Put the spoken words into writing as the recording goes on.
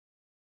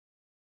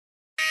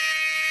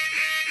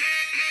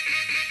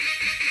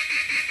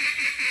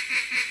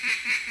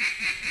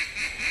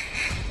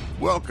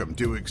Welcome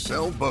to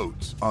Excel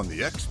Boats on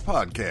the X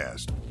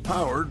Podcast,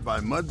 powered by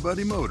Mud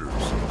Buddy Motors.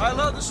 I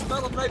love the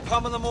smell of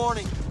napalm in the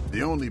morning.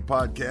 The only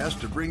podcast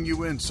to bring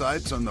you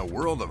insights on the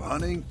world of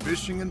hunting,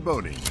 fishing, and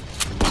boating.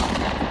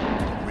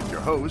 With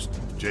your host,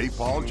 J.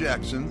 Paul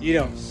Jackson. You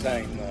don't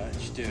say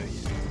much, do you?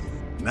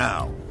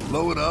 Now,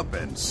 load up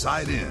and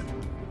sight in.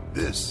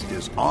 This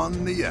is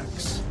On the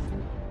X.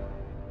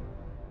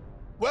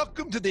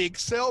 Welcome to the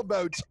Excel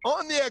Boats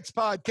on the X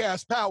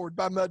Podcast, powered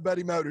by Mud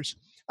Buddy Motors.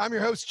 I'm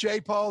your host,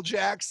 J. Paul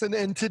Jackson,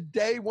 and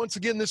today, once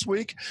again this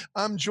week,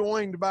 I'm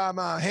joined by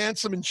my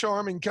handsome and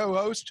charming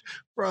co-host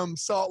from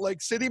Salt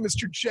Lake City,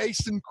 Mr.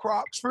 Jason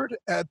Croxford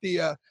at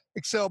the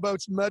Excel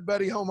Boats Mud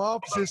Buddy home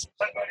offices.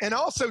 And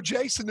also,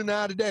 Jason and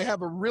I today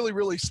have a really,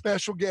 really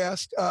special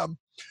guest.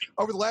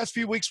 Over the last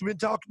few weeks, we've been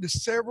talking to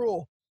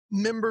several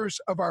members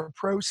of our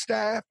pro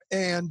staff,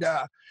 and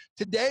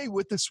today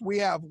with us, we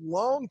have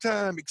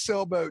longtime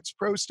Excel Boats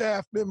pro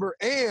staff member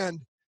and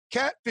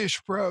Catfish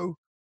Pro,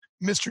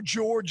 Mr.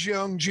 George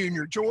Young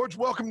Jr. George,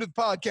 welcome to the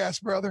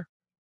podcast, brother.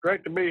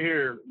 Great to be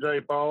here, J.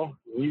 Paul.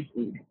 Great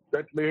to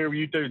be here with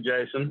you too,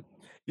 Jason.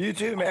 You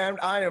too, man.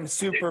 I am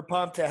super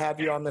pumped to have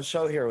you on the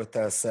show here with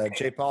us.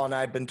 J. Paul and I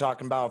have been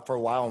talking about it for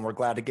a while, and we're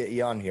glad to get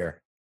you on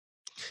here.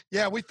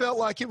 Yeah, we felt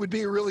like it would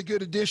be a really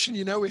good addition.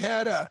 You know, we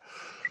had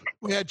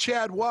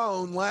Chad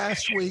Wone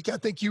last week. I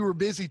think you were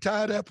busy,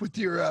 tied up with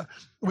your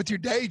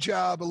day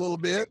job a little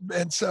bit,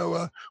 and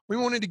so we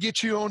wanted to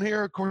get you on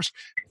here. Of course,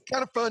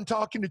 kind of fun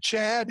talking to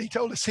Chad. He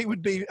told us he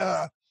would be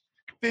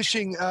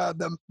fishing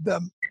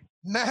the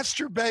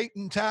Masturbate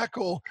and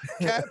Tackle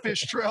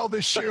Catfish Trail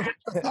this year.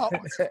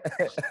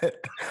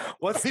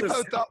 What's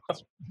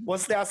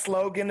that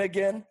slogan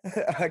again?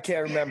 I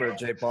can't remember,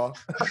 J. Paul.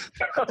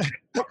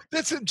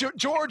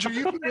 George, are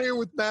you familiar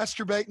with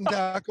Masturbate and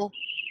Tackle?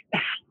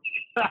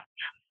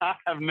 I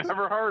have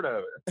never heard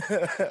of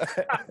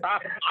it.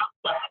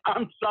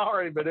 I'm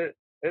sorry, but it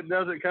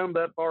doesn't come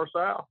that far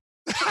south.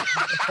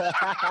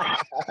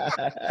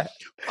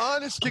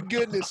 Honest to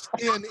goodness,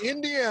 in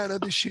Indiana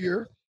this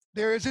year,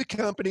 there is a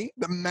company,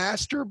 the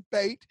Master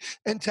Bait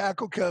and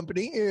Tackle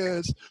Company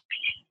is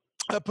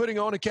putting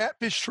on a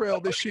catfish trail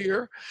this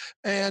year.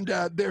 And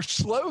their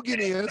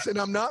slogan is, and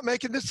I'm not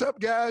making this up,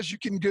 guys, you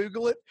can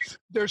Google it.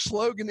 Their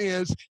slogan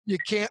is, "You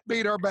can't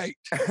beat our bait."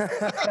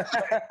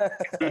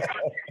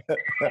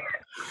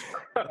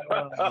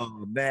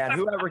 Oh, man.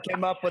 Whoever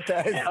came up with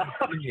that is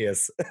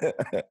genius.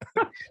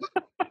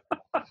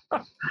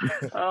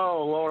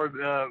 Oh, Lord.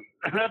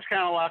 That's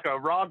kind of like a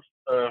rod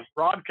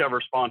cover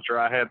sponsor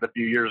I had a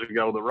few years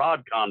ago, the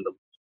Rod Condom.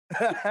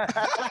 And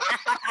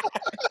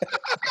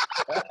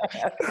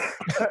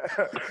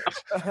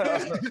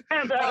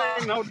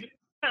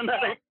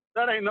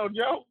that ain't no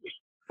joke.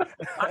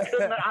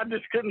 I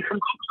just couldn't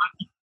promote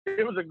it.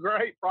 It was a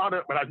great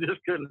product, but I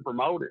just couldn't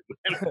promote it.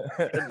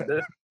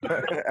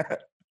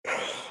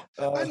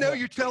 I know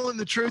you're telling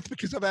the truth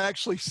because I've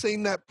actually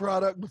seen that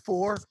product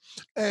before,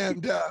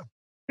 and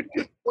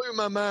it blew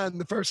my mind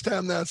the first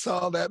time that I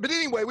saw that. But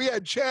anyway, we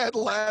had Chad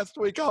last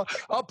week.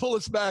 I'll pull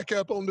us back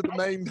up onto the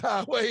main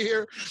highway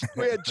here.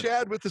 We had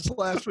Chad with us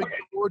last week,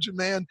 Georgia,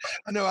 man.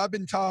 I know I've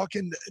been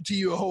talking to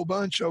you a whole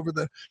bunch over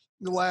the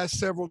last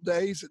several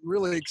days, and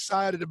really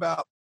excited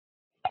about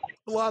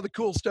a lot of the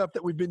cool stuff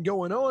that we've been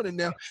going on. And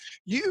now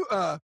you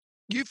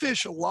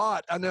fish a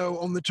lot, I know,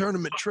 on the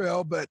tournament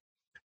trail, but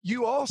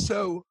you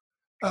also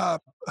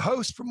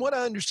host, from what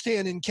I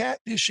understand, in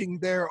catfishing,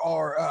 there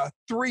are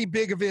 3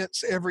 big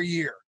events every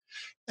year.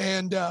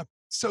 And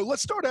so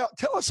let's start out.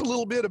 Tell us a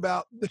little bit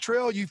about the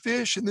trail you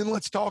fish, and then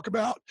let's talk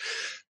about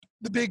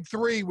the big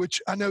 3,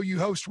 which I know you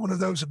host one of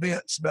those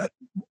events. But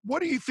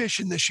what are you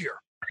fishing this year?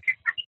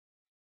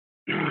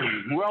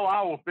 Well,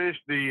 I will fish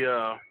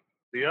the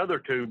other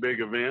 2 big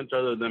events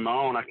other than my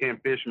own. I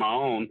can't fish my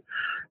own.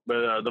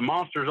 But the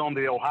Monsters on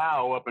the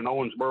Ohio up in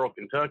Owensboro,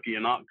 Kentucky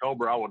in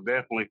October, I would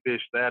definitely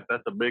fish that.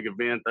 That's a big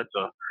event. That's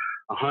a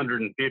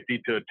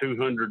 150 to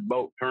 200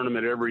 boat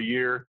tournament every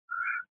year.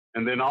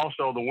 And then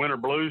also the Winter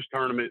Blues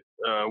tournament,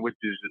 which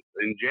is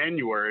in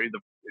January.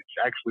 It's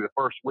actually the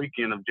first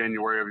weekend of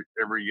January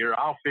every year.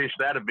 I'll fish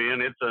that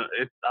event.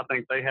 I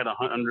think they had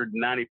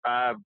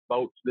 195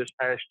 boats this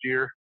past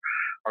year,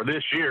 or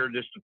this year,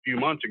 just a few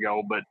months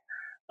ago. But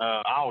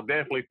I'll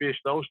definitely fish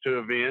those 2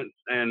 events,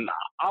 and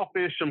I'll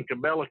fish some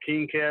Cabela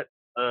King Cat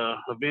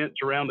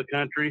events around the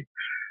country.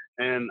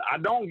 And I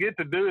don't get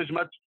to do as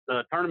much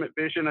tournament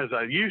fishing as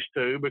I used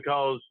to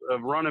because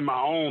of running my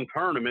own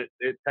tournament.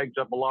 It takes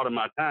up a lot of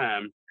my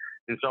time.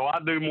 And so I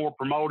do more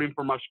promoting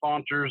for my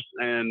sponsors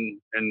and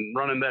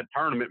running that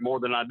tournament more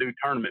than I do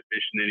tournament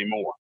fishing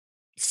anymore.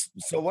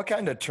 So what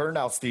kind of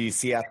turnouts do you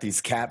see at these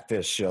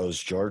catfish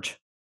shows, George?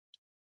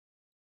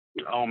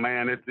 Oh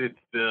man,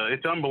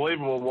 it's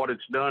unbelievable what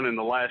it's done in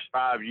the last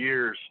 5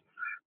 years.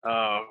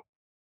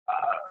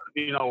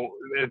 You know,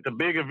 at the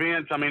big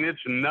events, I mean, it's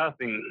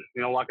nothing.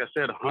 You know, like I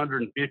said,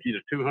 150 to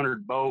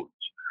 200 boats,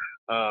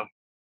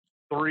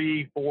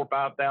 3, 4,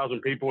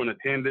 5,000 people in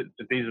attendance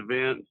at these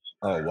events.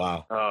 Oh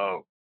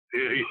wow!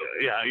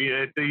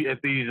 Yeah.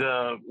 At these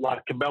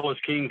like Cabela's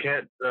King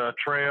Cat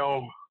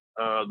Trail,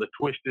 the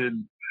Twisted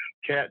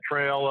Cat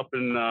Trail up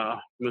in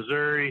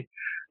Missouri.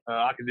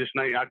 I could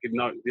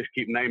not just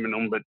keep naming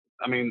them, but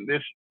I mean,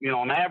 this,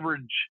 on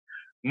average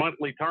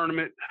monthly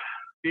tournament,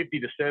 50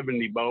 to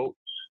 70 boats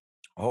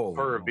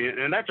per event,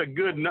 and that's a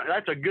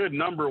good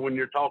number when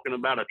you're talking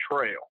about a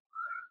trail.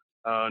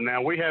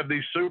 Now we have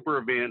these super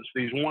events,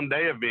 these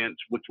one-day events,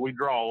 which we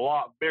draw a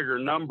lot bigger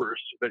numbers.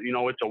 But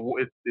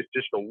it's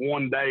just a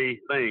one-day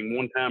thing,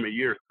 one time a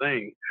year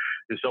thing,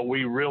 and so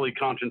we really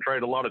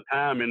concentrate a lot of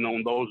time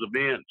on those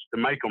events to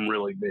make them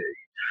really big.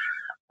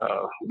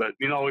 But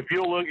if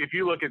you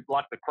look at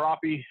like the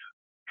crappie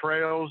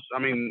trails, I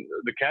mean,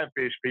 the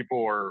catfish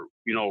people are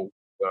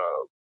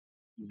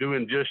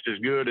doing just as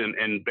good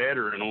and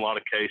better in a lot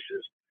of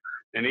cases.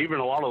 And even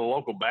a lot of the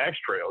local bass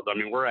trails, I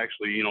mean, we're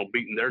actually,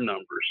 beating their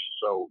numbers.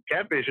 So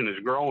catfishing is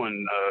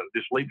growing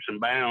just leaps and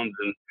bounds.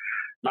 And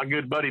my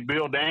good buddy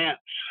Bill Dance,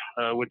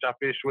 which I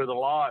fish with a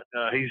lot,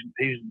 he's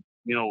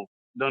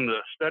done the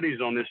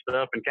studies on this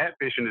stuff, and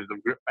catfishing is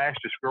the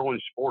fastest growing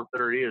sport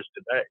there is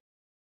today.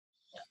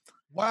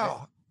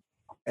 Wow.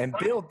 And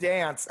Bill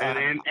Dance,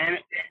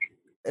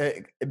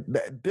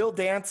 Bill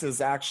Dance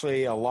is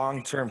actually a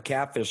long-term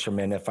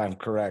catfisherman, if I'm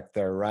correct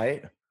there,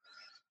 right?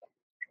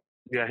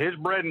 Yeah, his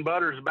bread and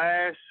butter is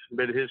bass,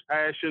 but his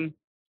passion,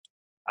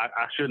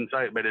 I shouldn't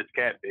say it, but it's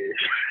catfish.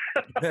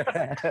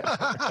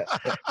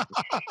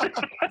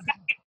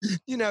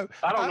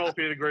 I don't know if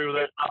he'd agree with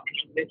that.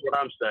 That's what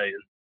I'm saying.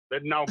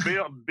 But no,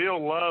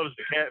 Bill loves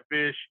the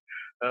catfish.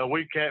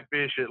 We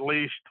catfish at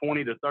least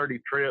 20 to 30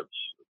 trips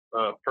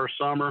per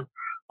summer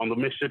on the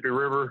Mississippi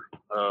River.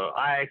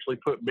 I actually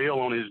put Bill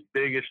on his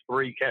biggest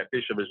 3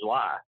 catfish of his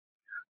life,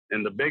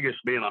 and the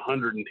biggest being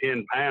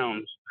 110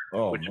 pounds.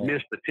 Which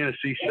missed the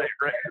Tennessee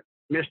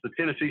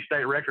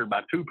state record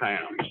by 2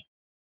 pounds.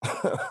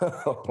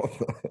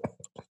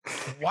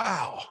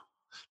 Wow,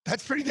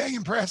 that's pretty dang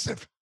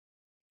impressive.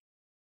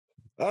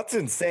 That's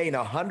insane.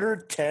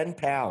 110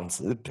 pounds.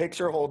 The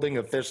picture holding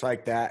a fish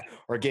like that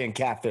or getting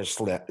catfish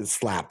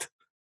slapped.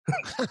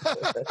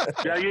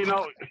 Yeah, me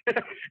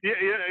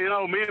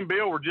and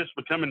Bill were just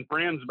becoming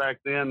friends back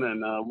then,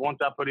 and once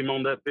I put him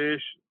on that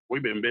fish,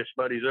 we've been best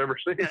buddies ever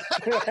since.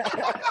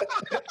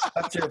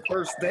 That's your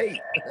first date.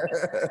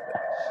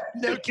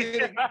 No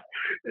kidding.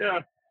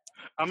 Yeah.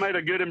 I made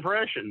a good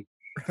impression.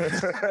 Well,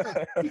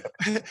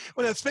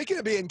 now, speaking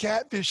of being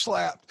catfish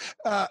slapped,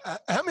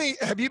 how many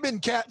have you been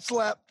cat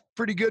slapped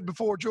pretty good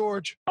before,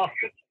 George?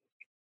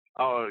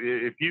 Oh,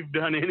 if you've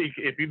done any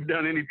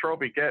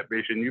trophy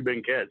catfishing, you've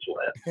been cat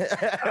slapped.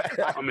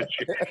 I promise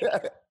you.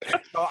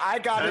 So I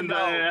got to know.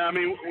 I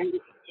mean,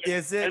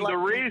 is it? And the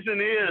reason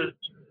is.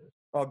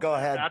 Oh, go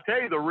ahead. I'll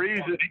tell you the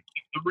reason.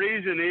 The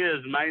reason is,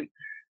 man,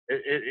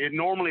 it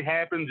normally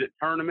happens at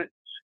tournaments,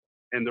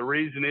 and the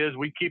reason is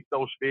we keep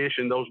those fish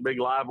in those big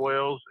live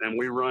wells, and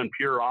we run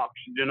pure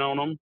oxygen on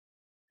them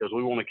because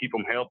we want to keep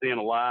them healthy and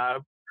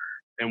alive.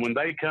 And when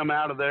they come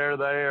out of there,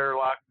 they are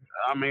like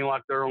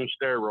they're on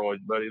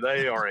steroids, buddy.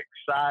 They are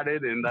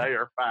excited and they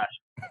are fast.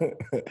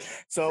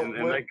 So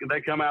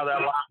they come out of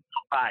that live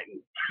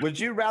fighting. Would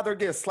you rather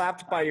get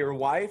slapped by your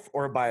wife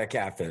or by a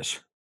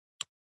catfish?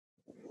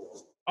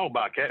 Oh,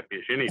 by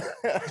catfish any day.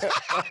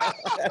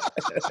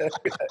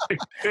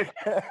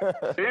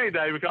 Any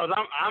day, because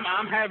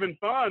I'm having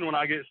fun when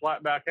I get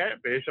slapped by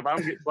catfish. If I'm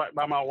getting slapped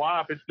by my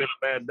wife, it's been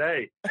a bad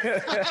day.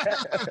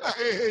 I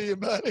hear you,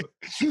 buddy.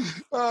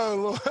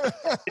 Oh, Lord.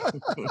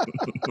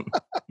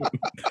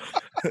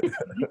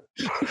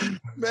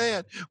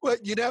 Man, well,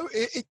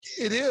 it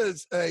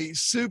is a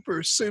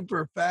super,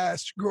 super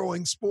fast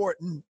growing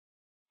sport. And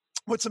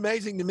what's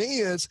amazing to me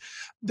is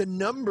the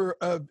number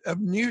of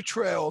new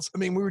trails. I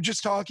mean, we were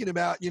just talking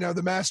about, the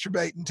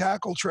Masturbate and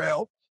Tackle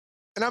Trail.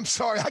 And I'm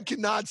sorry, I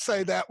cannot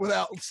say that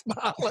without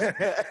smiling.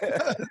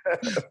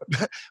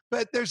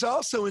 but there's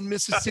also in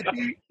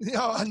Mississippi,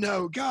 I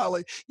know,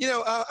 golly.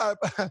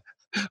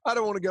 I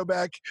don't want to go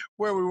back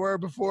where we were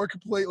before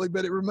completely,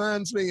 but it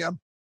reminds me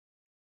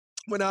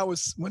when I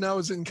was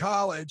in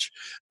college,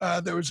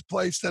 there was a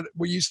place that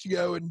we used to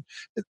go, and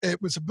it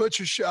was a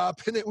butcher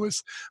shop, and it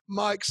was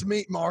Mike's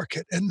Meat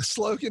Market, and the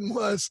slogan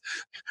was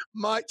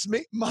Mike's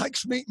Meat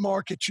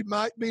Market. You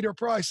might beat our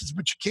prices,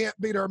 but you can't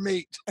beat our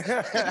meat. And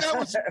that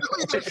was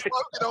really the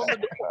slogan on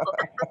the door.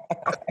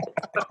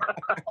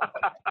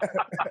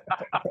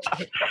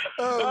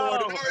 Oh,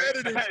 Lord, our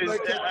editors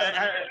make it.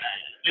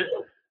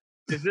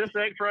 Is this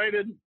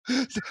X-rated?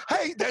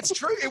 Hey, that's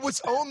true. It was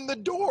on the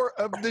door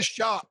of the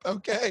shop,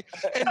 okay?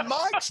 And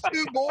Mike's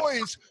 2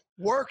 boys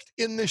worked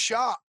in the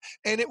shop,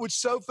 and it was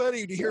so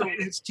funny to hear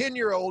his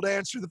 10-year-old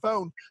answer the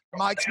phone.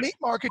 Mike's Meat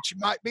Market, you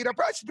might beat our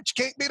prices, but you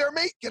can't beat our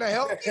meat. Can I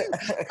help you?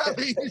 I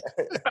mean,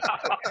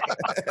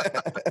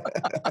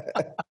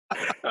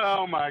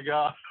 oh, my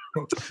God.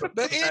 But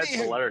That's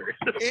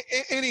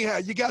anyhow,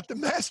 you got the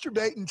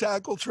Masturbate and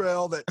Tackle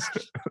Trail that's,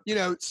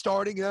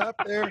 starting up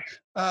there.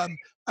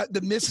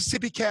 The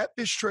Mississippi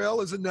Catfish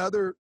Trail is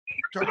another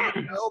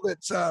tournament trail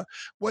that's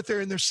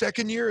they're in their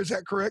second year. Is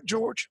that correct,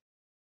 George?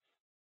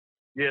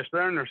 Yes,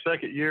 they're in their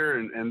second year,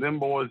 and them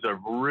boys have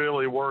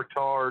really worked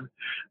hard.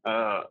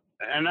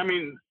 And I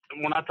mean,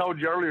 when I told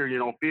you earlier,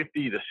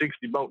 50 to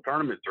 60 boat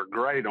tournaments are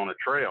great on a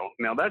trail.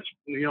 Now that's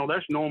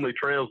normally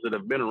trails that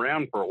have been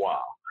around for a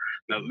while.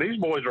 Now these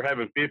boys are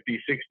having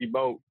 50, 60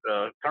 boat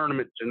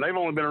tournaments, and they've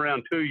only been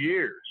around 2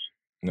 years.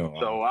 No.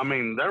 So, I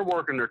mean, they're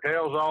working their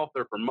tails off.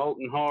 They're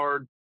promoting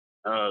hard.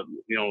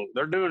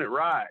 They're doing it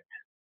right.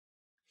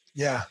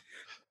 Yeah.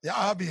 Yeah,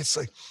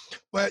 obviously.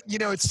 But,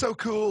 it's so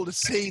cool to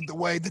see the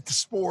way that the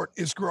sport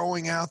is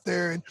growing out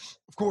there. And,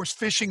 of course,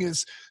 fishing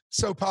is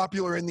so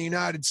popular in the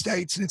United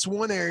States. And it's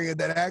one area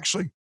that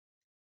actually,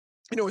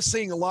 is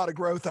seeing a lot of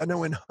growth. I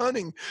know in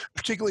hunting,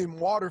 particularly in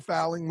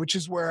waterfowling, which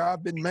is where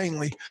I've been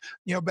mainly,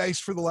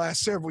 based for the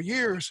last several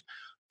years.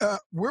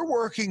 We're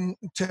working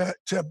to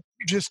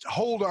just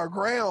hold our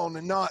ground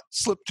and not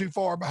slip too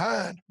far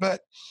behind.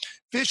 But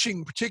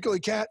fishing,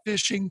 particularly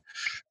catfishing,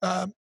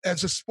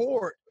 as a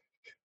sport,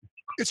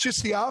 it's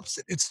just the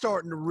opposite. It's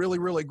starting to really,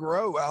 really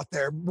grow out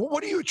there.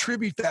 What do you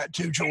attribute that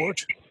to,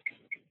 George?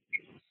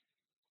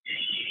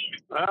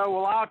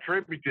 Well, I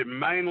attribute it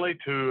mainly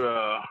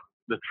to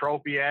the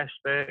trophy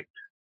aspect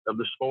of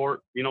the sport.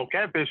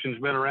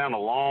 Catfishing's been around a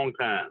long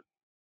time.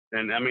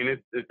 And, I mean,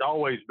 it's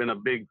always been a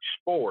big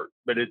sport,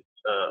 but it's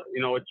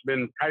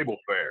been table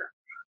fare.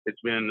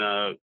 It's been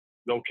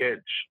go catch,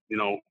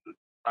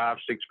 5-6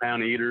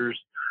 pound eaters.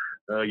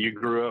 You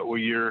grew up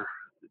with your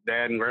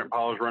dad and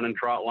grandpa's running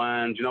trot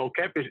lines.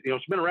 Catfish,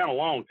 it's been around a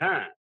long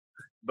time.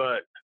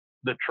 But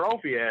the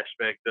trophy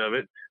aspect of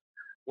it,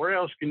 where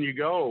else can you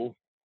go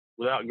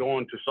without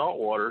going to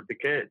saltwater to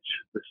catch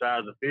the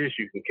size of fish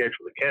you can catch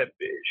with a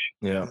catfish?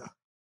 Yeah.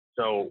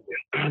 So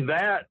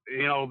that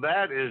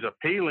is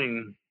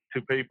appealing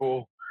to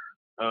people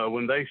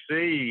when they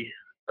see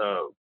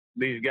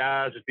these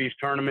guys at these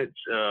tournaments,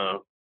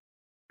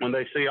 when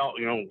they see all,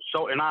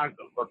 and I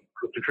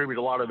contribute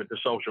a lot of it to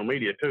social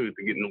media too,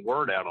 to getting the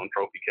word out on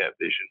trophy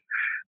catfishing.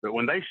 But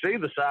when they see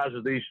the size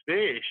of these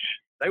fish,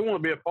 they want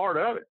to be a part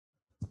of it.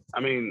 I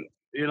mean,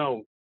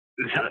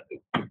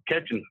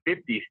 catching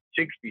 50,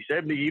 60,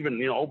 70,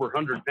 even, over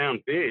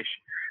 100-pound fish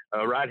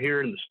right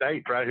here in the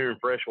States, right here in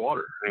fresh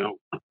water,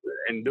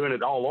 and doing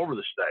it all over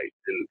the state.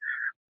 And,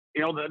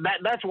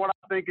 that's what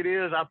I think it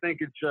is. I think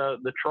it's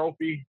the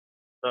trophy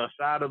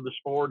side of the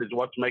sport is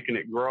what's making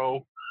it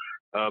grow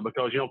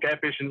because,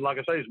 catfishing, like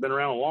I say, has been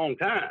around a long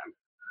time.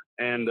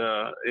 And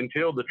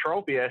until the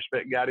trophy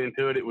aspect got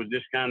into it, it was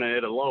just kind of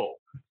at a lull.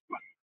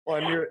 Well,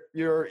 and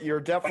you're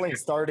definitely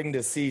starting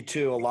to see,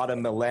 too, a lot of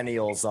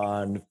millennials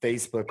on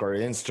Facebook or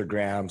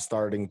Instagram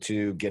starting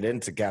to get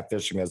into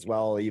catfishing as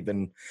well,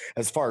 even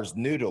as far as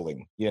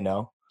noodling,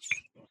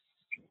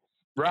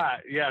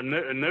 Right. Yeah.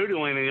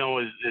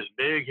 Noodling, is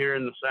big here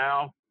in the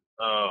South.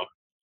 A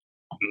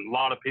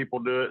lot of people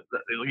do it.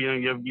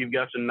 You've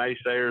got some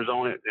naysayers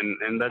on it,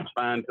 and that's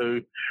fine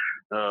too.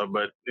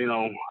 But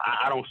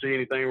I don't see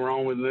anything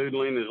wrong with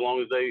noodling as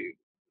long as they,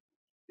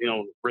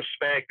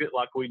 respect it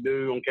like we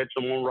do on Catch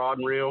Them on Rod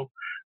and Reel.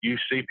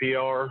 Use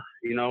CPR.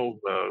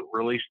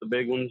 Release the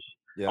big ones.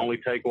 Yeah. Only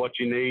take what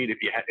you need. If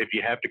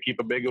you have to keep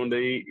a big one to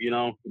eat,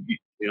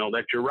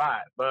 that's your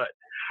right. But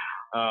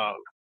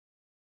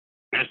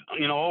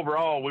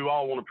overall, we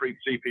all want to preach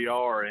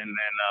CPR, and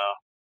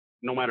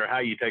no matter how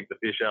you take the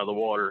fish out of the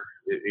water,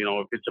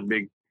 if it's a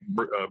big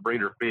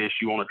breeder fish,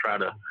 you want to try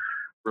to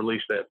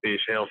release that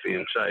fish healthy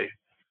and safe.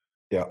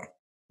 Yeah.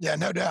 Yeah,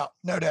 no doubt.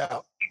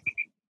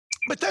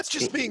 But that's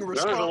just being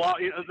responsible.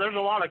 There's a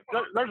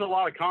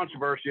lot of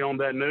controversy on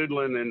that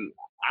noodling, and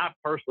I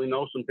personally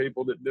know some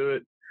people that do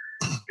it,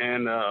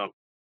 and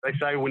they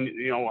say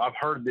I've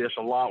heard this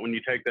a lot, when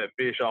you take that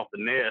fish off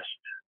the nest,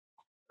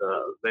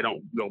 they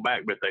don't go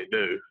back, but they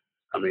do.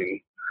 I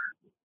mean,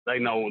 they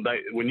know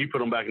when you put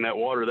them back in that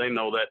water, they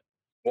know that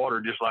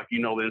water just like the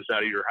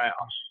inside of your house.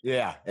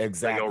 Yeah,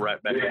 exactly. They go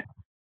right back. Yeah.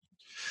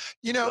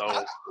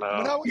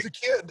 When I was a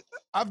kid,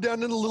 I've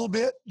done it a little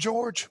bit,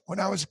 George, when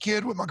I was a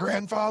kid with my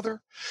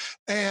grandfather.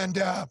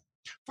 And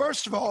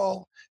first of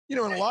all, in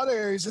a lot of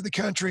areas of the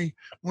country,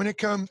 when it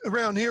comes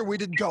around here, we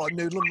didn't call it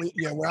noodling.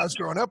 When I was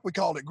growing up, we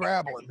called it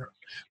grabbling.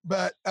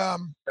 But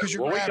because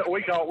you're grabbing.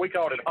 We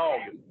called it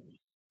hogging.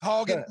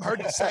 Hogging,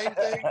 heard the same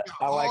thing.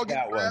 I like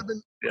that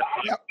one. Yeah.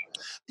 Yep.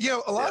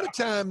 A lot of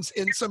times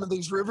in some of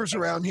these rivers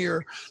around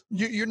here,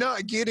 you're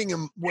not getting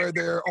them where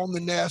they're on the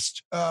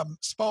nest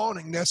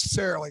spawning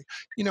necessarily.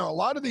 A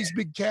lot of these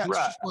big cats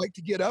just like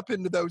to get up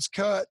into those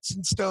cuts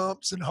and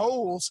stumps and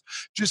holes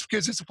just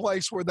because it's a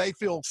place where they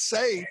feel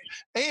safe,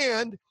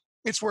 and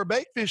it's where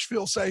bait fish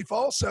feel safe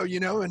also,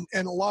 and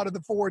a lot of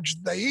the forage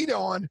they eat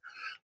on.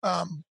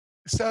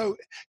 So,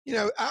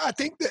 I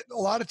think that a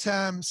lot of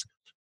times,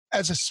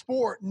 as a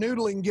sport,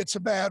 noodling gets a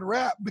bad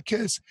rap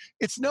because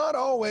it's not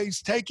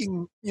always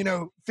taking,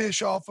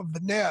 fish off of the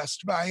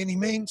nest by any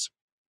means.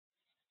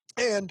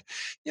 And,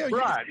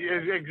 right.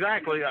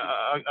 Exactly.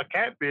 A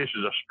catfish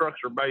is a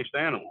structure-based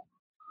animal.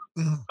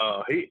 Mm-hmm.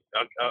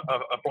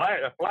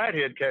 A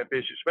flathead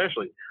catfish,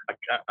 especially,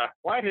 a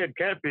flathead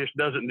catfish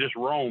doesn't just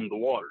roam the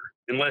water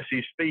unless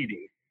he's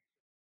feeding.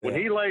 When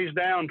he lays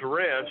down to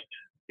rest,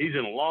 he's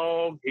in a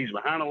log, he's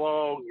behind a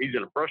log, he's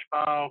in a brush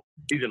pile,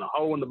 he's in a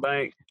hole in the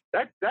bank.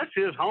 That's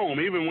his home,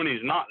 even when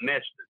he's not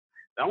nested.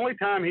 The only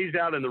time he's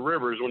out in the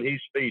river is when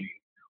he's feeding,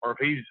 or if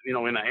he's, in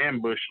an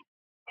ambush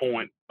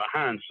point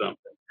behind something.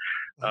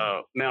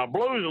 Now,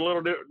 blue's a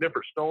little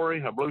different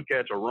story. A blue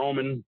cat's a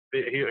roaming.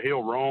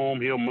 He'll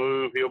roam, he'll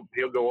move,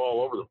 he'll go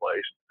all over the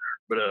place.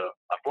 But a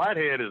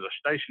flathead is a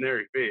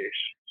stationary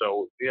fish.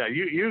 So yeah,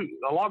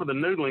 a lot of the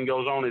noodling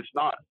goes on. It's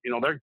not,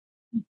 they're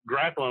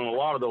grappling a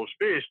lot of those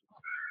fish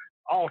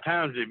all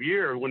times of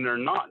year when they're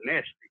not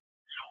nesting.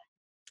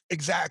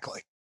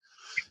 Exactly.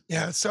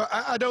 Yeah. So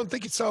I don't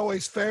think it's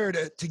always fair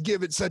to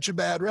give it such a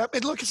bad rep.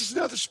 And look, it's just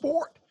another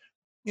sport.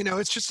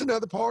 It's just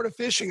another part of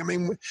fishing. I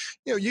mean,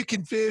 you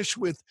can fish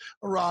with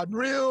a rod and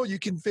reel. You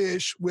can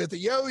fish with a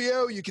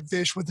yo-yo. You can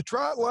fish with a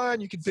trot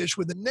line. You can fish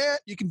with a net.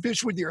 You can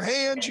fish with your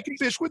hands. You can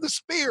fish with a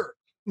spear.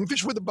 You can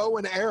fish with a bow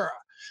and arrow.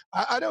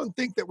 I don't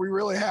think that we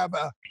really have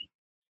a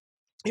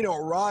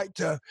right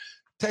to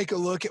take a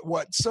look at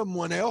what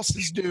someone else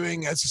is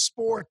doing as a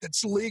sport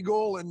that's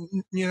legal and,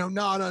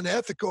 not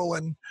unethical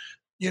and,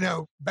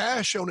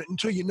 bash on it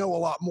until you know a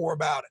lot more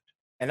about it.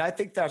 And I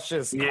think that's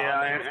just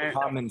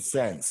common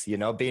sense,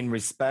 being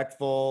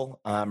respectful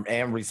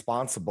and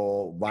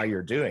responsible while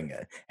you're doing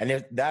it.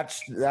 And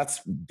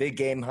that's big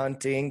game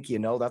hunting,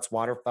 that's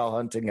waterfowl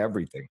hunting,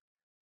 everything.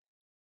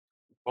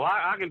 Well,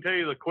 I can tell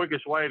you the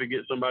quickest way to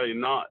get somebody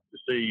not to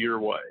see your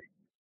way,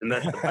 and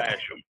that's to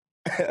bash them.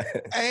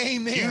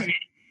 Amen.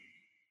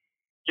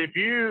 If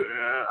you,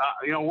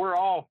 we're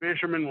all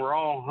fishermen, we're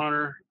all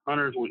hunters.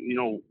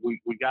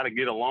 We got to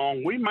get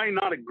along. We may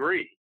not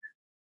agree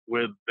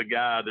with the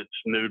guy that's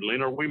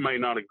noodling, or we may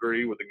not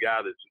agree with the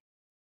guy that's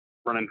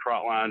running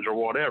trot lines or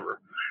whatever.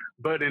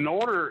 But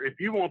if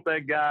you want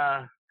that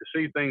guy to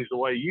see things the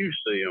way you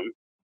see them,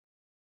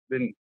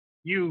 then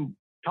you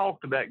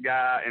talk to that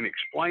guy and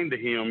explain to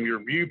him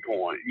your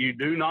viewpoint. You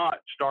do not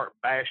start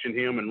bashing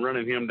him and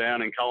running him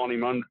down and calling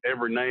him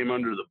every name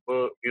under the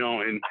book,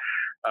 and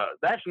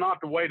that's not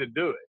the way to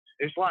do it.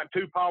 It's like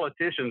two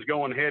politicians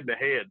going head to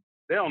head.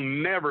 They'll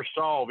never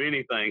solve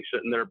anything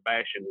sitting there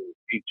bashing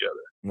each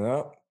other.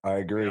 No, I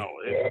agree.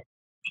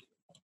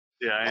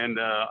 And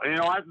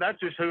that's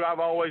just who I've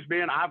always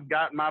been. I've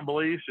got my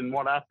beliefs and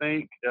what I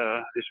think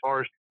as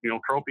far as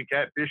trophy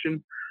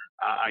catfishing.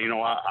 I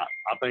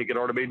think it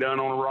ought to be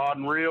done on a rod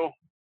and reel.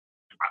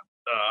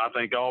 I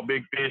think all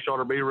big fish ought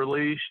to be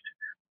released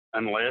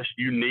unless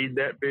you need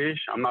that fish.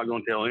 I'm not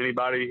going to tell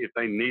anybody if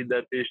they need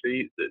that fish to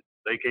eat that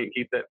they can't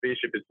keep that fish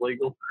if it's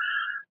legal.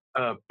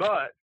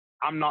 But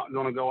I'm not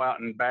going to go out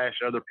and bash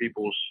other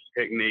people's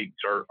techniques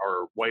or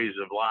ways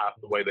of life,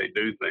 the way they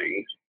do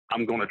things.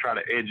 I'm going to try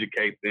to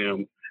educate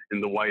them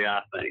in the way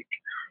I think.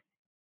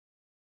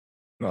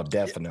 No,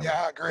 definitely.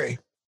 Yeah, I agree.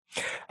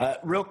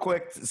 Real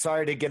quick,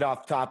 sorry to get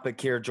off topic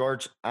here,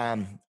 George.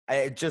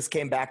 It just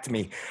came back to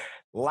me.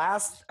 I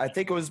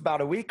think it was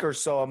about a week or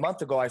so, a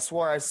month ago, I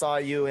swore I saw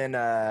you in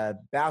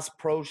Bass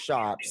Pro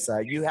Shops.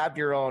 You have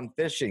your own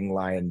fishing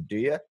line, do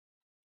you?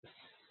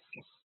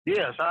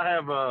 Yes, I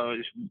have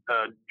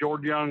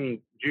George Young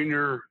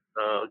Jr.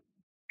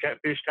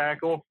 Catfish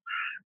Tackle.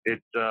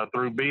 It's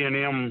through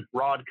B&M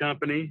Rod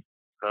Company.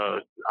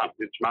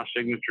 It's my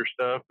signature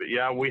stuff. But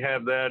yeah, we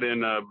have that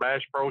in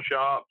Bass Pro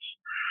Shops,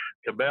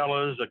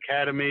 Cabela's,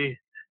 Academy,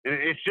 and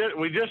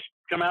we just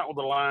come out with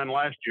the line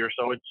last year,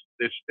 so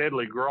it's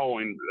steadily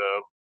growing.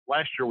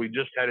 Last year we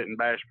just had it in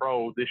Bass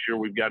Pro. This year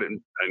we've got it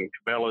in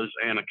Cabela's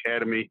and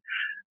Academy,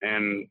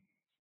 and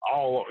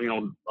all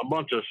a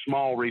bunch of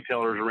small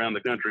retailers around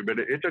the country. But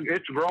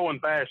it's growing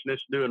fast and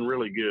it's doing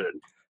really good.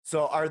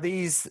 So are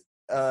these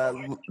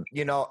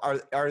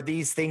are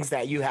these things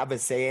that you have a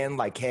say in,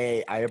 like,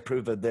 hey, I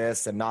approve of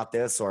this and not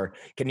this, or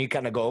can you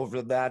kind of go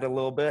over that a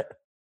little bit?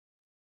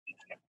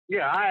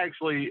 Yeah, I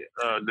actually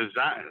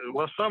designed.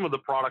 Well, some of the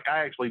product I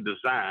actually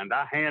designed.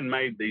 I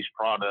handmade these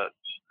products,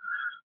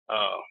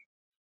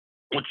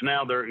 which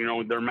now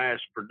they're mass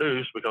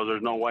produced because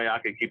there's no way I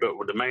could keep up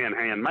with demand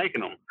hand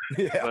making them.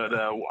 Yeah. But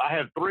I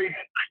have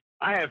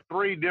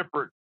three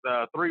different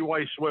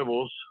three-way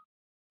swivels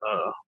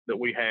that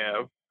we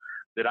have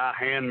that I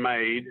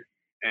handmade,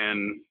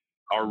 and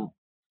our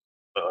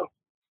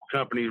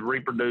company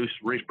reproduces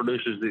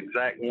the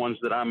exact ones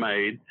that I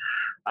made.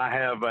 I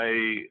have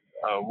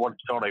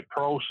what's called a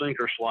pro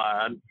sinker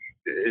slide.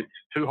 It's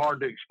too hard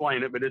to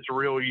explain it, but it's a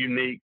real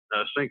unique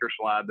sinker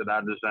slide that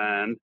I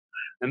designed.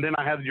 And then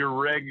I have your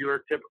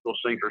regular typical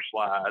sinker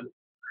slide.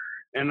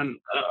 And then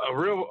a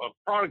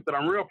product that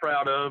I'm real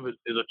proud of is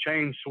a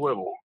chain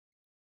swivel.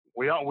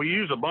 We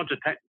use a bunch of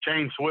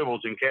chain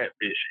swivels in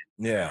catfishing.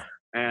 Yeah.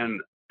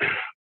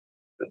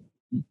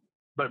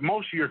 But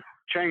most of your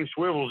chain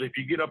swivels, if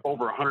you get up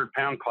over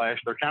 100-pound class,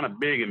 they're kind of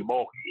big and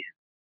bulky.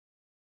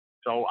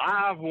 So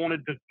I've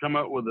wanted to come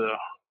up with a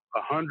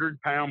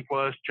 100-pound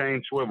plus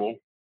chain swivel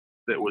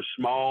that was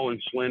small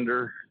and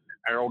slender,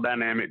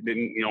 aerodynamic,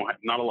 didn't,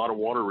 not a lot of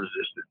water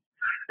resistant.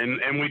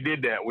 And we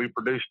did that. We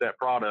produced that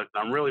product.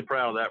 I'm really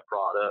proud of that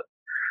product.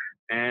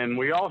 And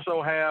we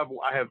also I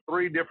have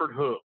three different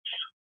hooks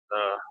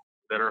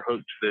that are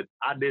hooks that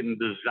I didn't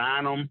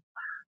design them.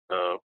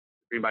 If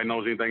anybody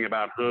knows anything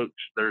about hooks,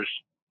 there's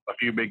a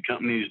few big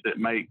companies that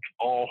make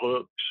all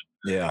hooks.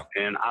 Yeah.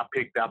 And I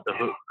picked out the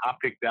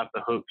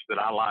hooks that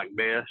I like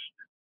best,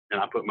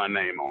 and I put my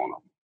name on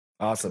them.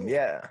 Awesome.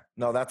 Yeah.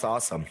 No, that's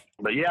awesome.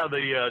 But yeah,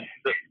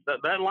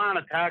 that line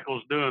of tackle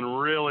is doing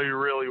really,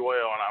 really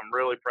well, and I'm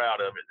really proud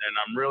of it. And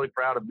I'm really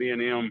proud of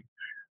B&M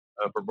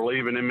for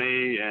believing in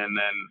me and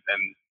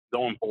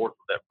going forward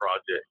with that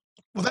project.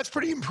 Well, that's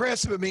pretty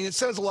impressive. I mean, it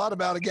says a lot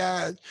about a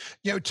guy.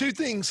 You know, two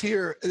things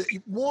here.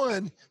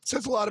 One, it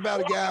says a lot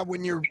about a guy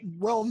when you're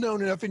well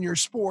known enough in your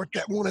sport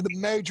that one of the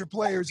major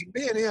players,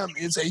 B&M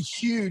is a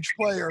huge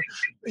player.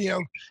 You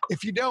know,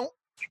 if you don't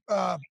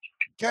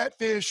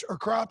catfish or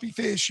crappie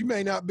fish, you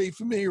may not be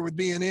familiar with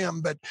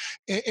B&M, but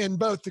in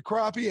both the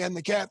crappie and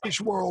the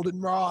catfish world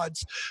and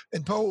rods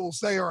and poles,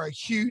 they are a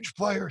huge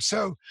player.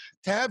 So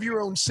to have your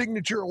own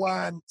signature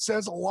line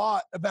says a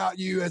lot about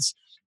you as,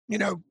 you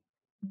know,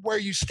 where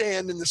you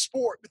stand in the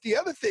sport. But the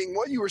other thing,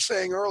 what you were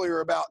saying earlier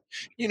about,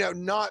 you know,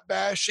 not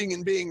bashing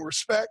and being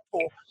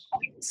respectful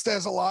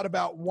says a lot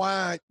about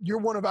why you're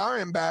one of our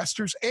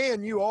ambassadors,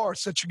 and you are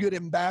such a good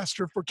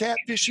ambassador for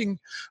catfishing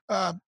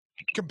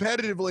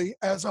competitively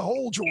as a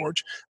whole,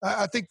 George.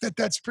 I think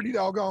that's pretty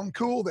doggone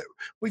cool that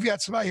we've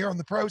got somebody here on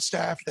the pro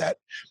staff that,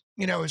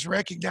 you know, is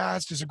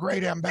recognized as a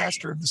great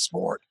ambassador of the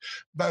sport,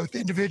 both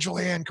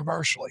individually and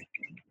commercially.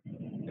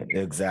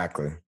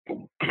 Exactly.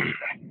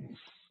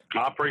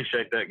 I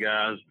appreciate that,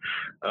 guys.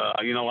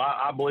 You know,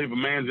 I believe a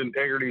man's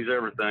integrity is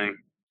everything,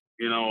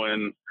 you know,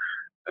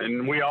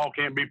 and we all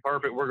can't be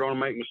perfect. We're going to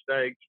make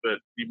mistakes, but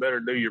you better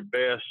do your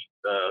best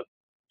to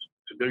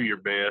do your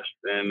best.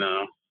 And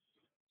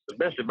the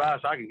best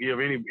advice I can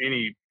give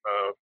anybody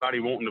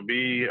wanting to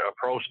be a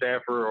pro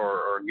staffer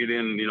or get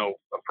in, you know,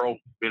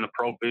 being a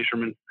pro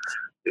fisherman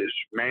is,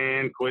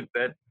 man, quit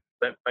that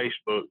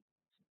Facebook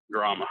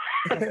drama.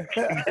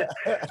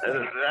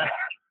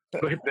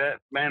 Quit that,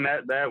 man.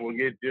 That will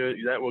get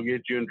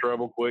you in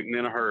trouble quick and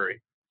in a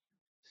hurry.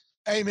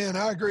 Hey, man,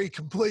 I agree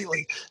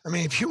completely. I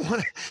mean, if you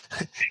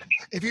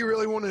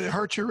really want to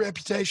hurt your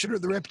reputation or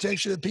the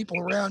reputation of the people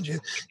around you,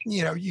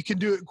 you know, you can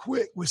do it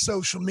quick with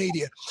social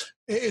media.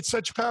 It's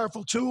such a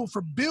powerful tool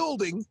for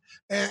building,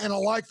 and I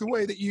like the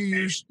way that you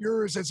use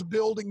yours as a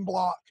building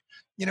block.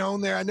 You know,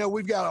 in there, I know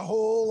we've got a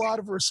whole lot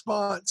of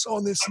response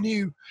on this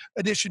new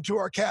addition to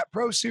our Cat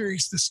Pro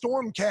series, the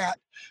Storm Cat,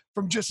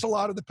 from just a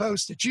lot of the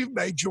posts that you've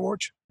made,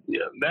 George.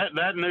 Yeah,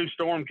 that new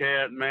Storm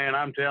Cat, man,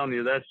 I'm telling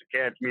you, that's the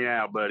catch me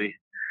out, buddy.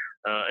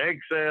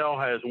 Excel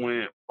has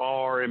went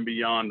far and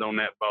beyond on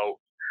that boat.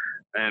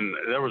 And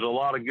there was a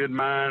lot of good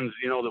minds,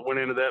 you know, that went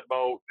into that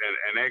boat,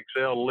 and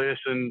Excel listened,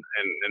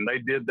 and they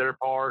did their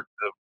part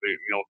of, you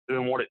know,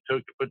 doing what it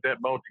took to put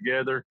that boat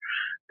together.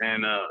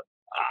 And,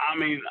 I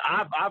mean,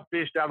 I've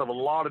fished out of a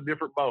lot of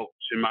different boats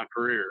in my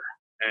career,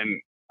 and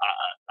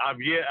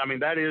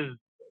that is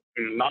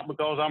not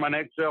because I'm an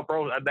Excel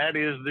pro. That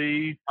is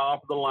the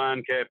top of the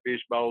line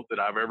catfish boat that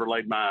I've ever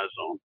laid my eyes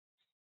on.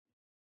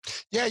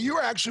 Yeah, you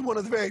were actually one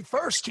of the very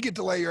first to get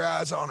to lay your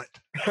eyes on it.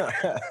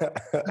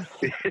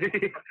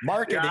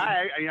 Marketing.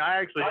 Yeah,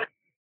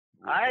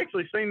 I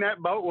actually seen that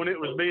boat when it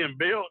was being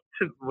built,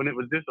 when it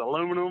was just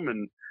aluminum,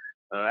 and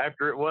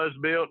after it was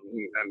built,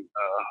 and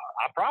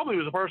I probably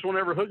was the first one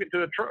to ever hook it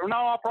to a truck. No,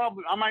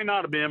 I might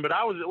not have been, but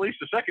I was at least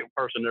the second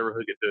person to ever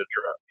hook it to a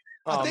truck.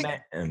 Oh,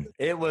 man.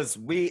 It was,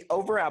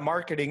 over at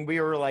marketing, we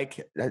were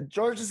like,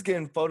 George is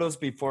getting photos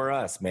before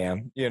us,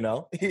 man, you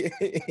know? Yeah,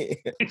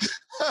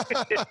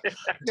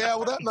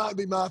 well, that might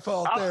be my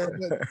fault there.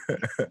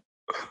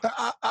 But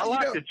I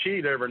like to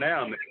cheat every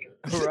now and then.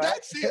 Right?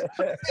 That's it.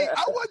 Hey,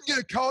 I wasn't going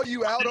to call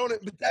you out on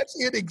it, but that's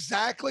it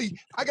exactly.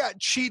 I got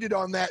cheated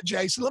on that,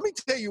 Jason. Let me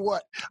tell you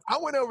what. I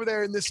went over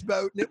there in this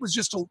boat, and it was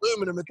just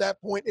aluminum at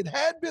that point. It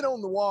had been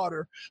on the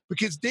water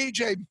because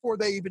DJ, before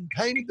they even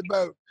painted the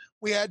boat,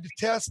 we had to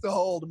test the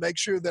hull to make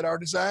sure that our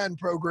design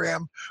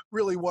program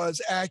really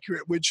was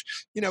accurate, which,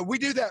 you know, we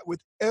do that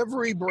with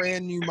every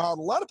brand new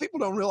model. A lot of people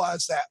don't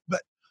realize that,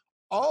 but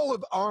all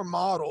of our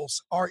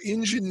models are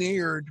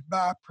engineered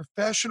by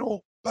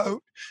professional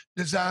boat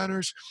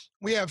designers.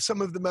 We have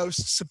some of the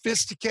most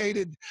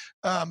sophisticated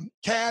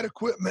CAD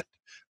equipment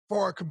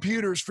for our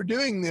computers for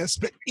doing this.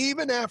 But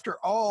even after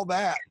all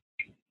that,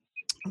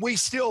 we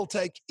still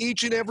take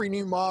each and every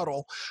new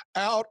model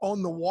out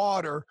on the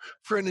water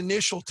for an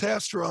initial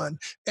test run.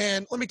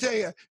 And let me tell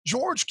you,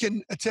 George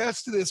can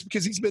attest to this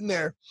because he's been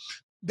there.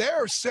 There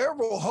are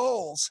several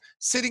hulls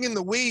sitting in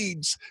the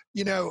weeds,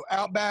 you know,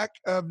 out back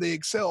of the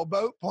Excel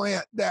boat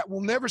plant that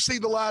will never see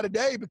the light of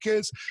day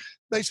because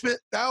they spent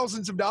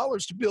thousands of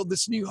dollars to build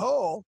this new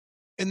hull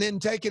and then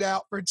take it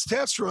out for its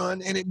test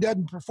run, and it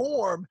doesn't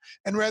perform.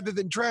 And rather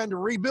than trying to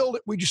rebuild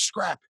it, we just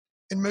scrap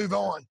it and move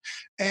on.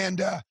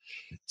 And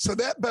so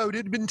that boat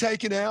had been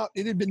taken out.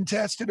 It had been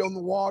tested on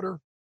the water.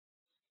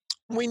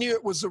 we knew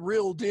it was the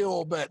real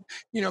deal, but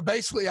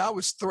basically I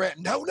was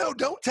threatened. No,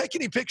 don't take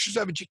any pictures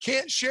of it. You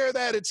can't share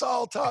that. It's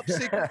all top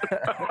secret.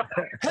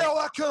 Hell,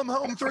 I come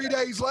home 3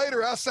 days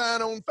later, I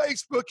sign on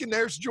Facebook, and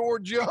there's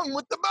George Young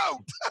with the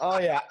boat. Oh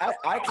yeah,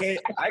 I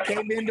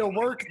came into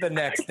work the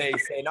next day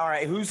saying, "All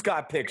right, who's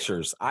got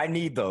pictures? I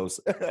need those."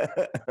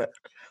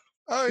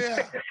 Oh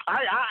yeah.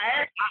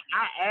 I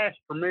asked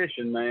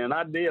permission, man.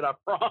 I did. I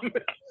promise.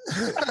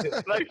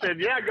 They said,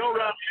 "Yeah, go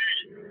right."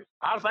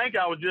 I think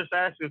I was just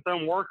asking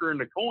some worker in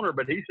the corner,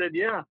 but he said,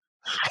 "Yeah."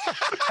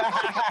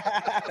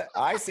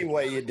 I see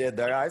what you did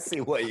there. I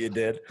see what you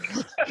did.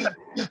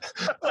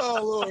 Oh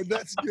Lord,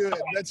 that's good.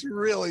 That's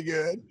really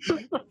good.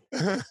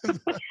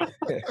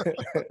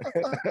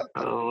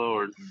 Oh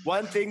Lord.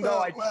 One thing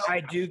though,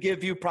 I do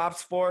give you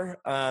props for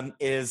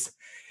is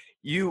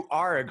you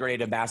are a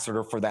great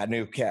ambassador for that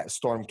new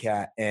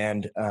Stormcat,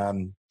 and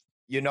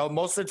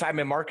most of the time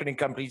in marketing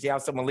companies, you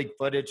have someone leak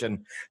footage,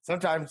 and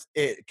sometimes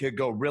it could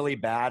go really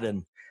bad.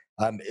 And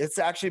it's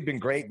actually been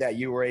great that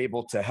you were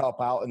able to help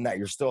out, and that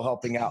you're still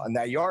helping out, and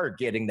that you are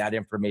getting that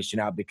information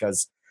out,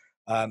 because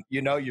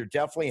you're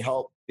definitely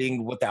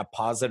helping with that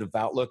positive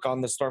outlook on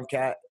the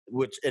Stormcat,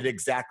 which it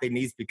exactly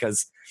needs,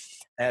 because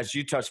as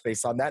you touched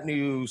base on, that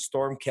new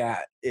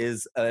Stormcat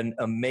is an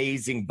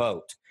amazing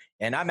boat.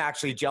 And I'm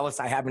actually jealous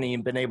I haven't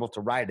even been able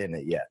to ride in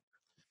it yet.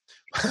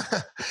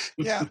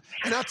 Yeah.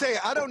 And I'll tell you,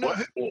 I don't know.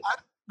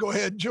 Go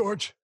ahead,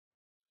 George.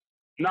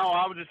 No,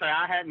 I was just saying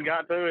I hadn't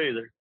got through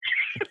either.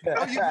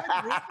 Oh, you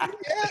haven't read it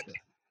yet?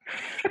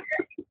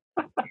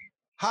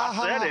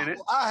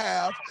 I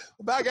have.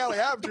 By golly,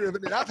 I've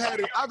driven it. I've had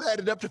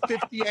it up to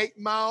 58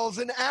 miles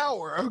an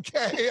hour.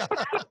 Okay.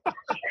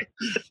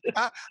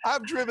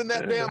 I've driven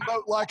that damn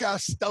boat like I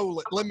stole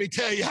it. Let me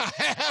tell you, I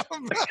have.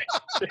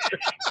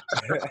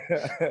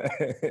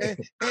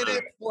 and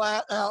it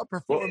flat out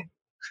performed.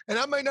 And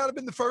I may not have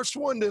been the first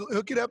one to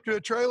hook it up to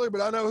a trailer,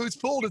 but I know who's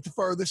pulled it the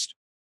furthest.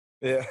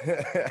 Yeah.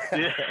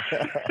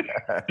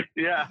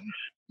 Yeah.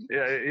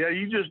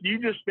 You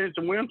just spent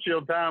some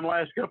windshield time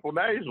last couple of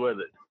days with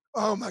it.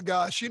 Oh my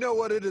gosh. You know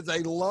what? It is a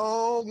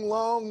long,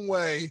 long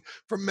way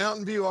from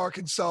Mountain View,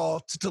 Arkansas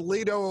to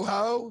Toledo,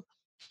 Ohio.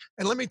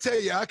 And let me tell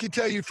you, I can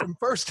tell you from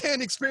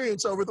firsthand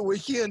experience over the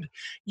weekend,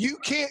 you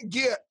can't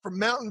get from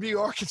Mountain View,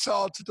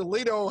 Arkansas to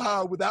Toledo,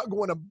 Ohio without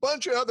going a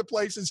bunch of other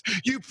places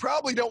you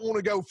probably don't want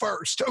to go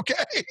first,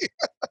 okay?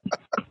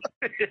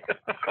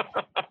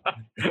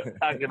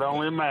 I can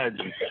only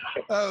imagine.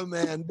 Oh,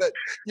 man. But,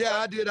 yeah,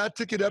 I did. I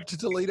took it up to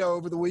Toledo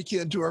over the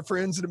weekend to our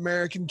friends at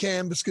American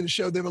Canvas, going to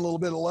show them a little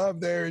bit of love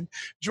there. And,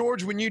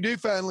 George, when you do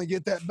finally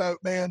get that boat,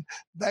 man,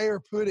 they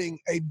are putting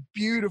a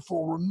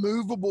beautiful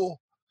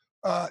removable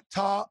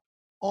top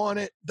on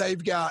it.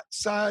 They've got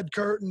side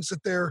curtains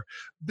that they're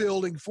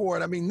building for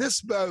it. I mean,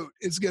 this boat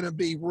is going to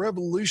be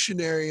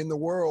revolutionary in the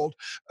world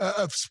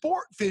of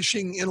sport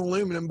fishing in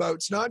aluminum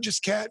boats, not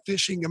just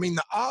catfishing. I mean,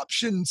 the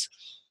options,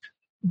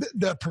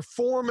 the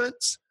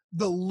performance,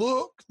 the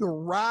look, the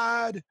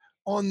ride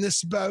on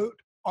this boat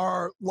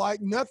are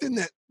like nothing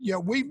that,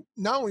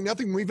 not only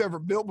nothing we've ever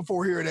built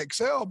before here at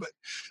Excel, but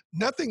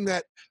nothing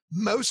that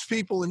most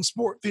people in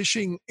sport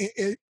fishing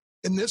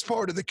in this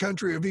part of the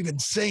country have even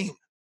seen.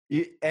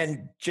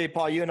 And J.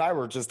 Paul, you and I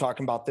were just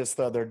talking about this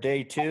the other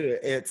day too.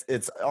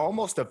 It's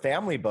almost a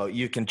family boat.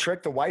 You can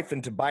trick the wife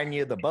into buying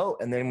you the boat,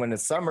 and then when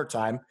it's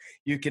summertime,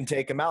 you can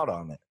take them out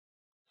on it.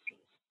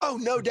 Oh,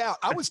 no doubt.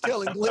 I was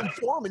telling Glenn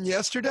Foreman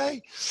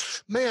yesterday,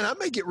 man, I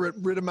may get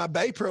rid of my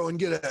Bay Pro and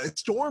get a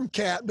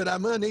Stormcat, but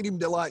I'm going to need him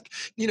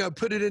to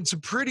put it in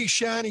some pretty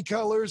shiny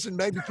colors and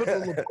maybe put a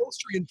little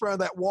upholstery in front of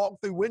that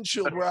walk-through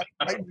windshield where I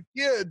can make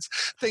the kids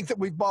think that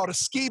we've bought a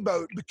ski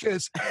boat,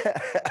 because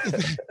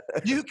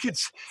you could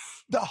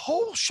 – the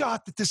whole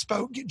shot that this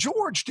boat –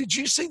 George, did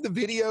you see the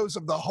videos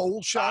of the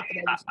whole shot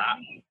that I was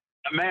doing?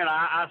 Man,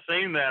 I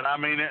seen that. I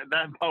mean,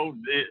 that boat,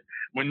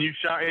 when you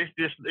shot, it's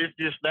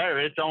just there.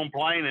 It's on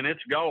plane and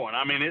it's going.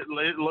 I mean, it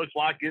looks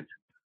like it's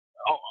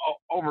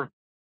over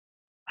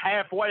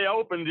halfway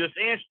open just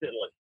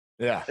instantly.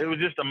 Yeah. It was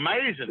just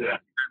amazing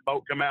that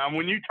boat come out. And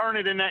when you turn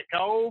it in that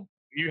cove,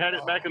 you had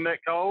it back in that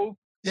cove.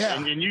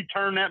 Yeah. And you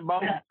turn that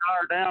boat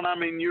tire down, I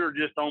mean, you're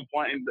just on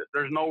plane.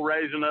 There's no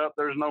raising up.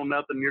 There's no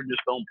nothing. You're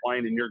just on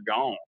plane and you're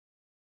gone.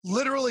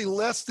 Literally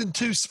less than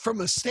from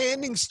a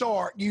standing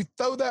start, you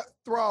throw that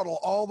throttle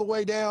all the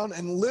way down,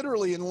 and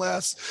literally in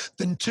less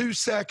than 2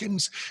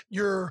 seconds,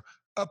 you're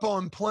up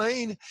on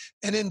plane.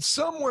 And in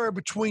somewhere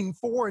between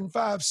 4 and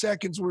 5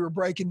 seconds, we were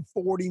breaking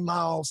 40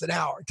 miles an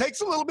hour. It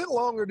takes a little bit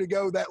longer to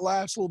go that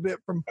last little bit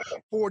from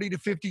 40 to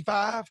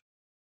 55,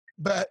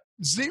 but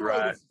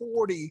 0 to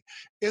 40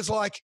 is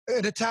like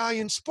an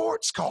Italian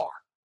sports car.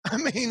 I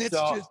mean, it's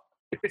just...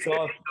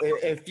 So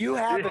if you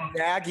have a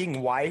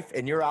nagging wife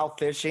and you're out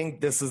fishing,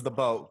 this is the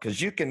boat, because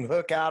you can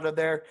hook out of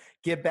there,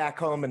 get back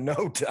home in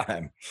no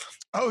time.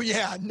 Oh,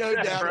 yeah, no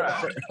doubt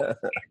about it.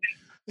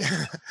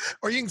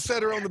 Or you can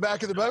set her on the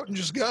back of the boat and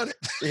just gun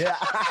it. Yeah.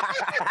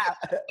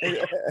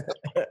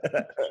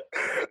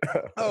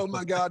 Oh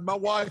my God, my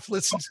wife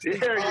listens to this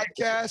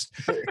podcast.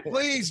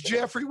 Please,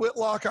 Jeffrey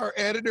Whitlock, our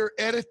editor,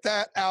 edit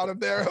that out of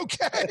there,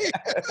 okay?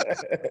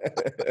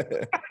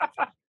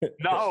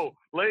 No,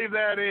 leave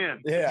that in.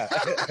 Yeah.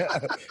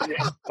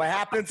 What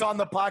happens on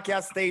the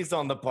podcast stays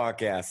on the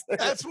podcast.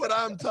 That's what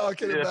I'm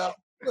talking about.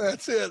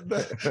 That's it.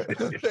 But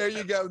there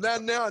you go.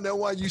 Now I know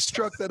why you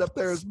struck that up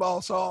there as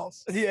Boss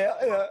Hoss. Yeah.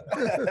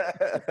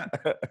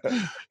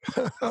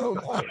 Oh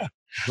my.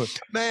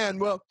 Man,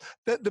 well,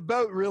 the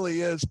boat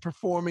really is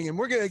performing, and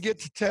we're going to get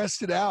to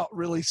test it out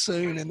really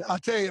soon. And I'll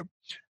tell you,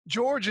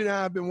 George and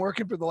I have been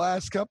working for the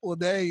last couple of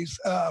days.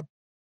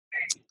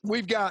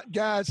 We've got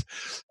guys.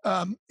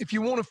 If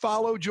you want to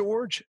follow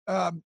George,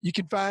 you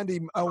can find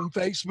him on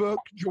Facebook,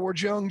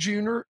 George Young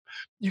Jr.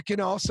 You can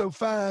also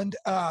find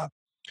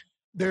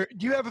there.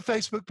 You have a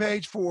Facebook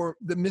page for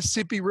the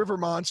Mississippi River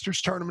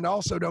Monsters tournament,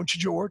 also, don't you,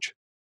 George?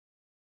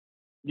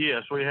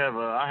 Yes, we have.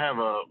 I have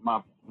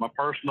my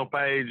personal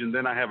page, and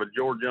then I have a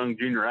George Young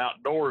Jr.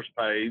 Outdoors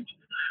page,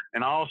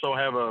 and I also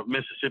have a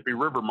Mississippi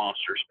River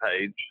Monsters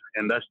page,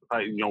 and that's the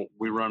page.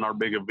 We run our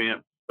big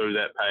event through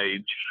that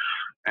page.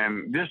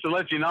 And just to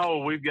let you know,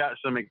 we've got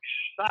some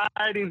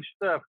exciting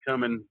stuff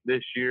coming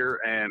this year,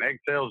 and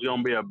XL is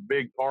going to be a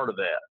big part of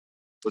that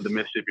with the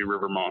Mississippi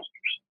River Monsters.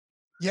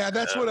 Yeah,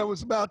 that's what I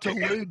was about to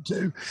allude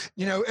to.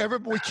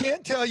 We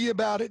can't tell you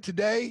about it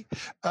today.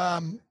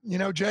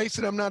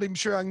 Jason, I'm not even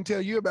sure I can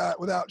tell you about it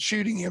without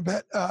shooting you,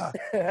 but I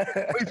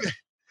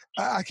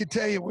can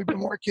tell you we've been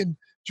working.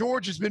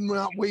 George has been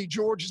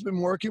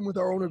working with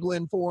our owner,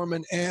 Glenn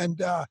Foreman.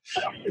 And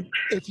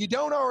if you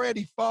don't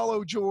already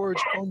follow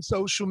George on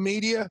social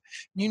media,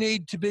 you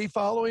need to be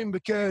following,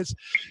 because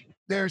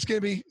there's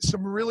going to be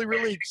some really,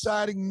 really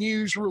exciting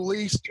news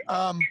released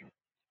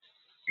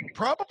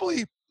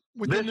probably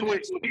within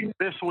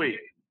this week.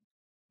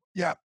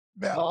 Yeah.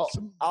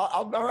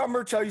 I'm going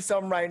to tell you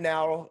something right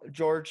now,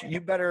 George. You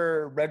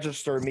better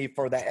register me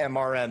for the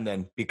MRM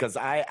then, because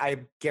I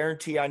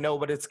guarantee I know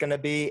what it's going to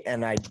be,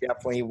 and I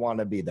definitely want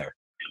to be there.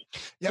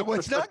 Yeah, well,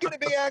 it's not going to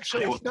be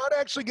actually. It's not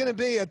actually going to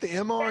be at the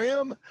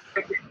MRM,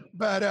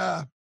 but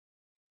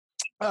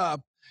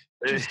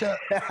it's going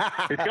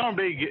to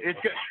be.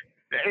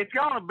 It's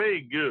going to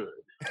be good.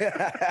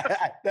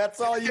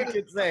 That's all you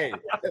can say.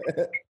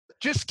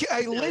 Just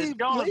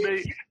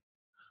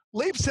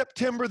leave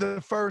September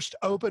the 1st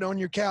open on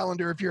your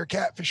calendar if you're a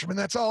catfisherman.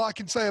 That's all I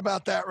can say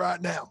about that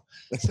right now.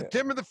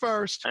 September the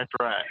 1st. That's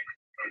right.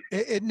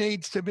 It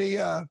needs to be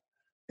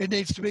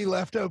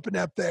left open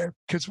up there,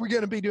 because we're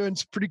going to be doing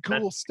some pretty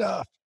cool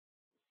stuff.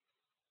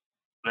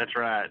 That's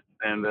right.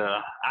 And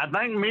I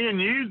think me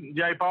and you,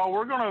 J.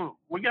 Paul,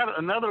 we got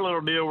another little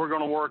deal we're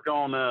going to work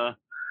on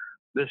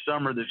this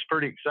summer that's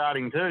pretty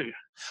exciting too.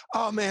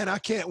 Oh man, I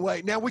can't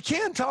wait. Now we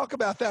can talk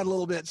about that a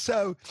little bit.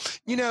 So,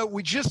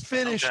 we just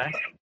finished. Okay.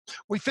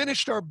 We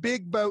finished our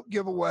big boat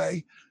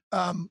giveaway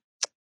up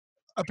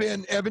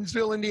in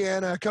Evansville,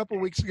 Indiana, a couple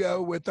of weeks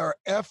ago with our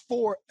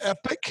F4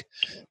 Epic,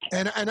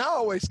 and I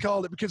always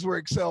called it, because we're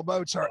Excel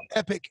Boats, our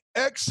Epic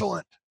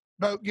Excellent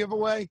boat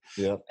giveaway.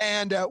 Yeah.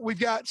 And we've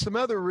got some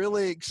other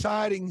really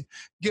exciting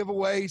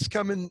giveaways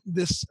coming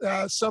this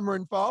summer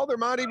and fall. There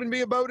might even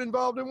be a boat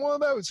involved in one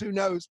of those. Who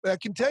knows? But I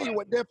can tell you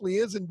what definitely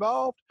is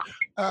involved.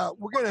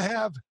 We're going to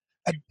have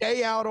a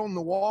day out on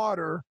the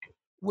water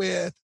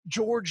with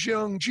George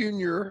Young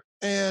Jr.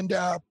 and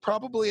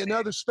probably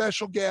another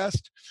special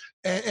guest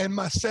and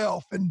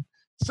myself. And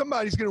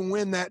somebody's going to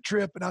win that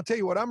trip. And I'll tell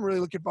you what, I'm really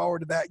looking forward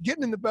to that.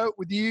 Getting in the boat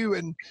with you,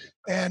 and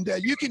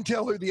you can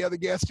tell who the other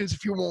guest is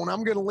if you want.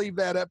 I'm going to leave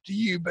that up to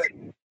you, but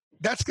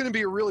that's going to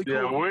be a really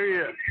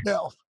cool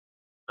self.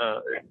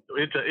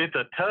 It's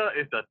a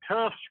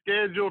tough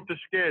schedule to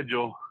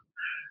schedule,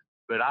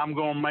 but I'm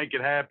going to make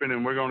it happen,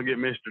 and we're going to get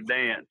Mr.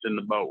 Dance in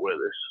the boat with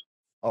us.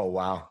 Oh,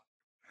 wow.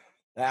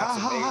 That's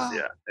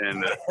amazing.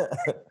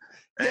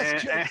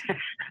 Yeah.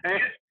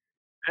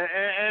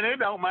 And it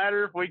don't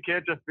matter if we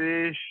catch a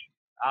fish.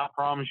 I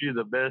promise you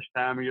the best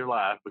time of your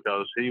life,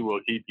 because he will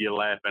keep you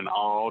laughing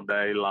all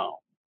day long.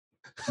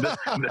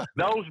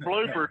 Those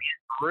bloopers are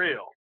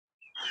real.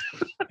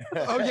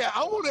 Oh yeah,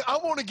 I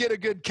want to get a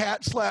good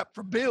cat slap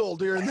for Bill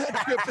during that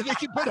trip that he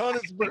can put on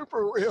his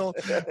blooper reel.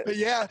 But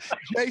yeah,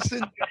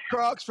 Jason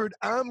Croxford,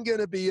 I'm going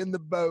to be in the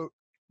boat,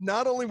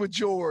 not only with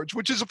George,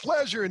 which is a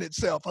pleasure in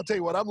itself. I'll tell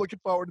you what, I'm looking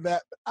forward to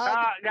that.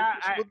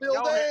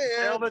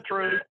 Tell the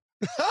truth.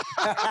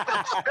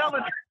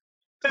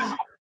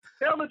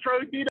 Tell the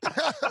truth.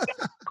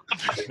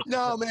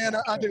 No, man,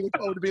 I do look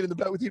forward to being in the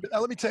boat with you. But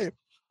let me tell you,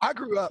 I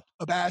grew up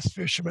a bass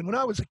fisherman. When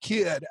I was a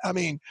kid, I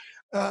mean,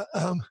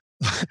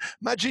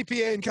 my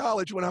GPA in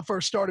college when I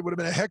first started would have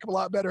been a heck of a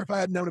lot better if I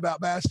had known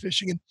about bass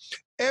fishing. And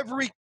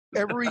every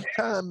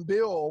time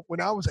Bill, when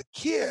I was a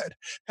kid,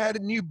 had a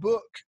new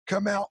book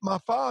come out, my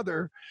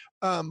father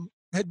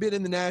had been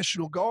in the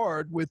National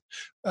Guard with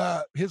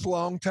his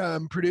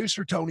longtime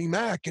producer, Tony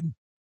Mack.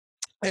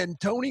 And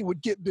Tony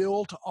would get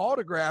Bill to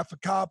autograph a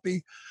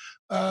copy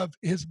of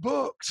his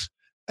books.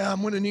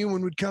 when a new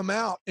one would come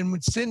out and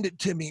would send it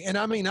to me. And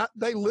I mean,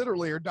 they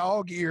literally are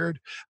dog-eared.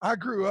 I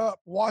grew up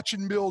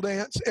watching Bill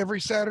Dance every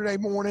Saturday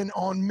morning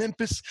on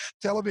Memphis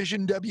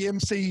television,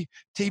 WMC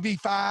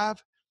TV5.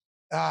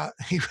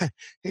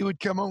 He would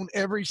come on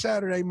every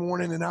Saturday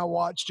morning, and I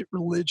watched it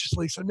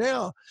religiously. So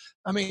now,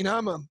 I mean,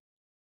 I'm a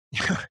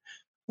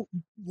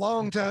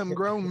long-time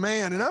grown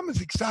man, and I'm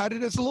as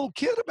excited as a little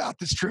kid about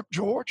this trip,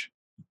 George.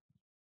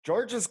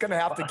 George is going to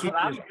have to keep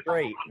you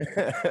straight.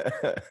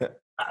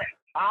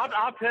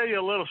 I'll tell you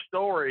a little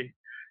story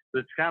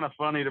that's kind of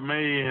funny to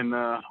me, and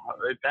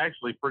it's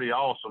actually pretty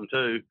awesome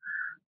too.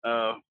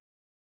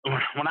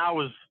 When I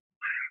was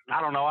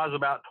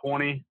about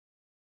 20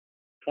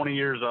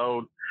 years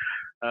old.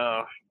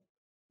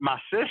 My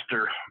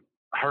sister,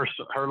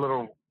 her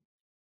little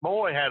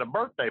boy had a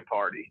birthday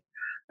party,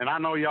 and I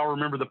know y'all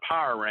remember the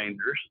Power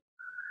Rangers.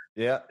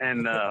 Yeah.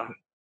 And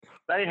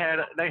they had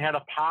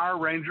a Power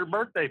Ranger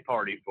birthday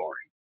party for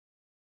him,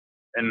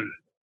 and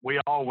we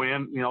all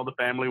went. The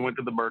family went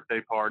to the birthday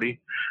party,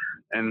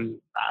 and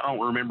I don't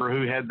remember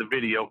who had the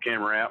video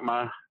camera out,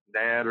 my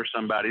dad or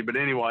somebody. But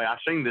anyway, I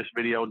seen this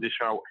video just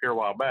here a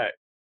while back,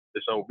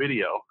 this old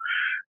video,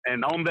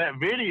 and on that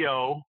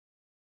video,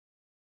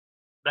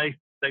 they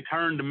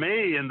turned to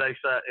me and they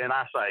said, and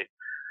I say,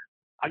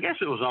 I guess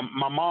it was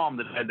my mom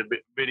that had the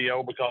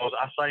video, because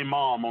I say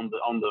mom on the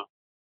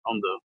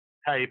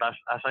tape. I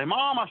say,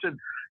 Mom, I said,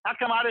 how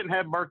come I didn't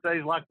have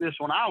birthdays like this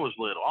when I was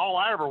little? All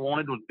I ever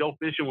wanted was go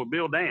fishing with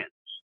Bill Dance.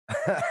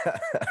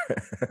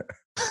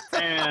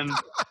 and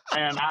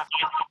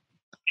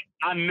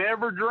I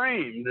never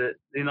dreamed that,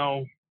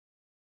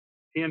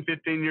 10,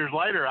 15 years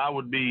later, I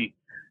would be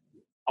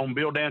on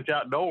Bill Dance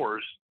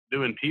Outdoors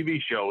doing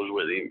TV shows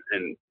with him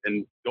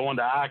and going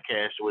to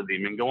ICAST with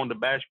him and going to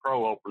Bass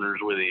Pro openers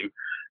with him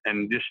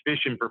and just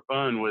fishing for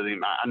fun with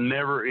him. I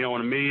never, in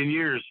a million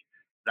years,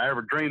 I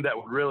ever dreamed that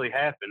would really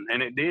happen.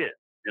 And it did.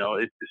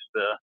 It's just,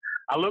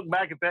 I look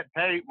back at that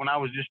tape when I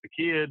was just a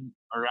kid,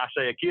 or I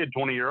say a kid,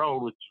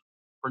 20-year-old, which is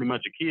pretty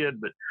much a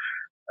kid, but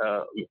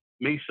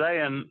me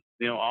saying,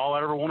 all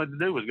I ever wanted to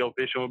do was go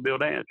fishing with Bill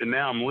Dance. And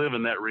now I'm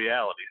living that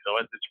reality. So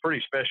it's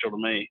pretty special to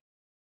me.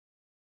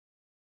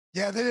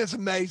 Yeah, that is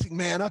amazing,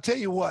 man. I'll tell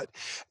you what,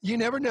 you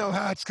never know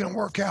how it's going to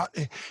work out.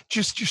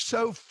 You're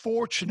so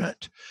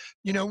fortunate.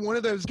 One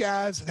of those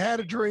guys that had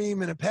a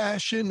dream and a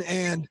passion,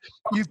 and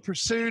you've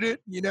pursued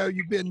it.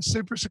 You've been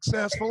super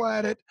successful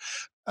at it.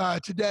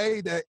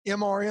 Today, the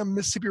MRM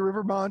Mississippi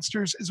River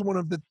Monsters is one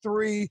of the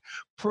 3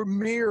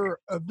 premier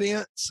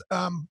events,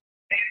 on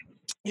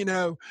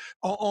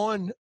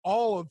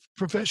all of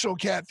professional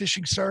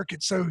catfishing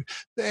circuits. So,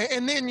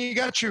 and then you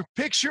got your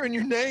picture and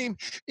your name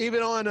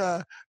even on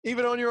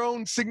your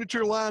own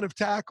signature line of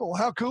tackle.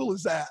 How cool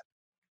is that?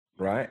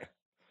 Right.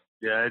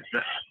 Yeah,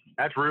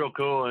 that's real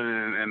cool,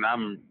 and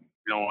I'm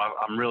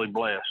really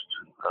blessed.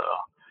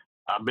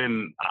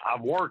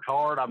 I've worked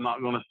hard. I'm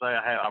not going to say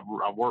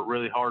I've worked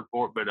really hard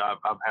for it, but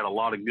I've had a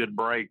lot of good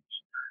breaks.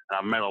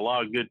 I've met a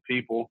lot of good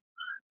people,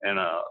 and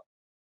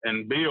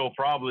Bill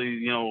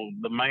probably,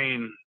 the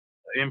main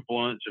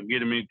influence of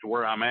getting me to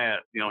where I'm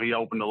at. He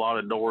opened a lot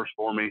of doors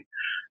for me,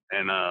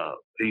 and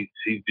he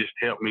just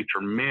helped me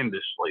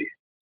tremendously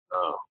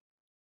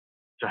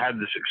to have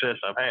the success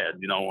I've had,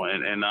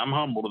 and I'm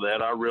humble to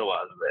that. I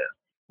realize that.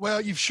 Well,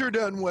 you've sure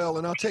done well,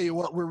 and I'll tell you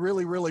what, we're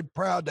really, really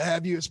proud to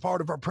have you as part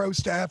of our pro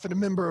staff and a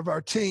member of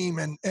our team.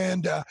 And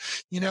I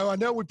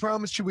know we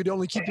promised you we'd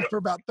only keep you for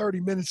about 30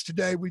 minutes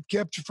today. We've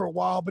kept you for a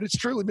while, but it's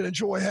truly been a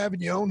joy having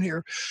you on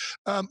here.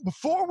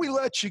 Before we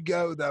let you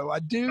go, though, I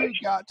do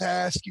got to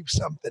ask you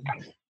something.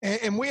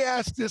 And we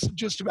ask this of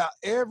just about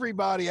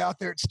everybody out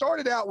there. It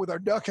started out with our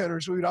duck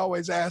hunters. We would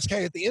always ask,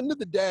 hey, at the end of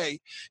the day,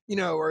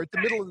 or at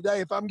the middle of the day,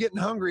 if I'm getting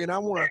hungry and I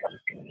want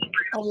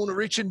to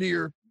reach into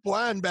your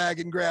blind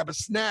bag and grab a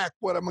snack,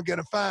 what am I going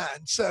to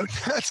find? So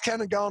that's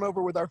kind of gone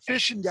over with our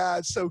fishing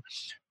guys. So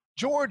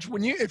George,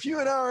 if you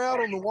and I are out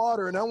on the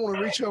water and I want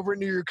to reach over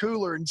into your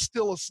cooler and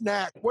steal a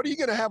snack, what are you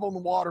going to have on the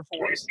water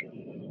for us?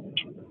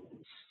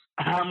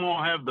 I'm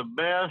going to have the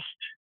best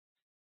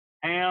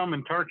ham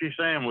and turkey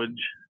sandwich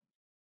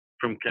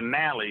from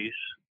Canales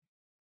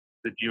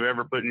that you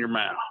ever put in your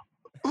mouth.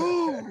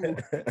 Ooh,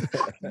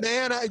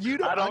 man! I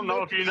don't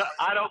know if you've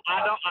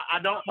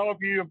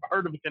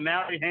heard of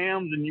Canale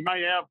hams, and you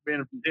may have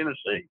been from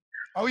Tennessee.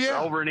 Oh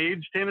yeah, over in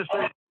Eads, Tennessee,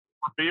 where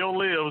Bill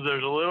lives.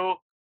 There's a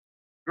little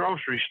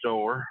grocery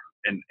store,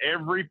 and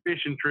every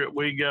fishing trip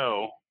we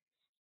go,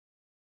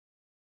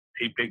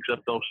 he picks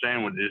up those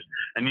sandwiches.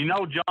 And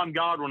John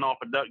Godwin off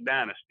of Duck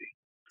Dynasty.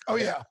 Oh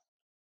yeah.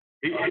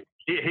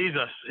 He's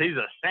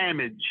a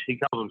sandwich. He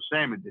calls them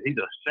sandwiches. He's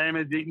a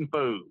sandwich eating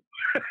food.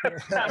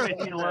 I mean,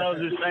 he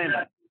loves his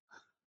sandwich.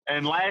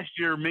 And last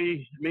year,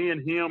 me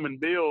and him and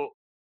Bill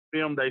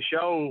filmed a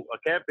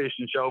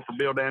catfishing show for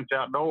Bill Dance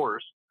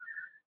Outdoors.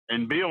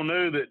 And Bill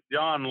knew that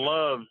John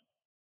loved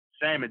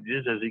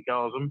sandwiches, as he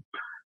calls them.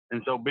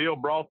 And so Bill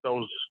brought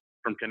those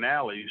from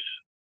Canales.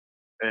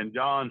 And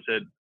John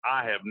said,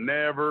 I have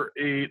never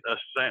eaten a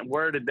sandwich.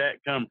 Where did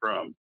that come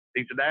from?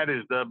 He said, that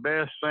is the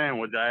best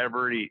sandwich I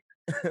ever eat.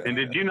 And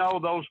did you know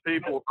those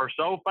people are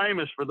so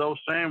famous for those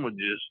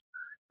sandwiches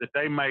that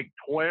they make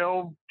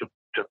 12 to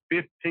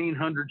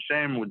 1,500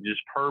 sandwiches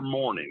per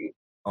morning?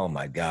 Oh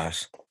my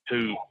gosh.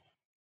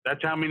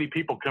 That's how many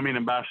people come in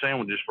and buy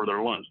sandwiches for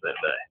their lunch that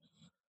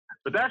day.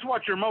 But that's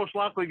what you're most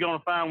likely going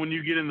to find when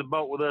you get in the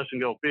boat with us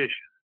and go fishing.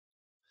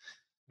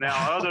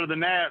 Now, other than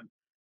that,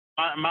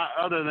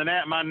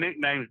 my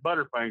nickname's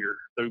Butterfinger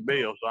through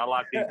Bill, so I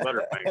like to eat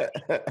Butterfingers.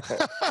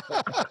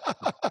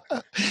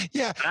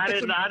 Yeah, I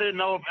didn't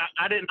know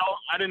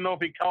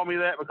if he called me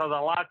that because I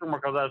liked him or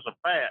because I was so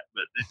fat.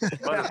 But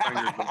it's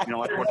Butterfingers, you know,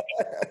 like what.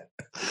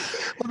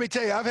 Let me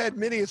tell you, I've had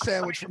many a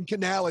sandwich from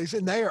Canales,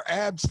 and they are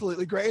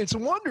absolutely great. It's a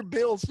wonder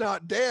Bill's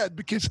not dead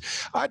because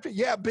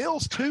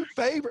Bill's two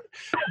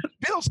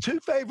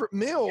favorite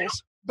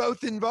meals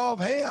both involve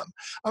ham.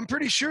 I'm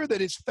pretty sure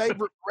that his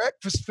favorite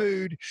breakfast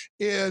food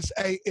is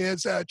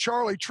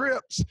Charlie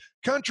Tripp's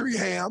country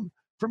ham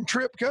from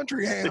Tripp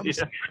Country Hams.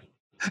 Yeah.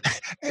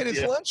 And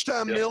his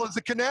lunchtime meal is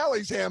the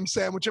Canales ham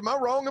sandwich. Am I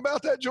wrong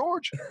about that,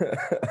 George?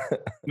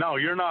 No,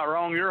 you're not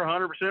wrong. You're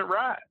 100%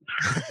 right.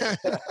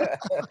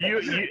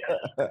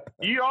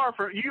 you are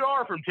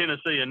from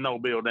Tennessee and know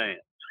Bill Dan.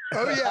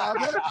 Oh yeah, I've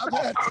had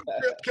some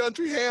Tripp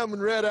Country ham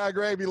and red eye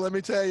gravy. Let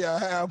me tell you, I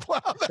have.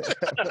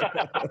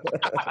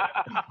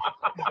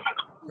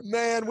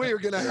 Man, we are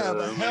going to have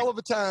a hell of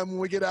a time when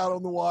we get out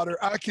on the water.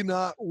 I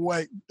cannot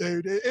wait,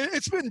 dude.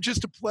 It's been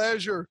just a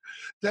pleasure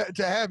to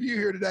have you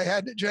here today,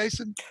 hadn't it,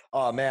 Jason?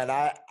 Oh, man,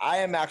 I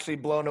am actually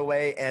blown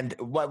away. And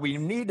what we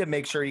need to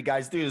make sure you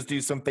guys do is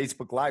do some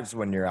Facebook Lives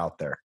when you're out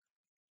there.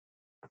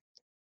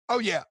 Oh,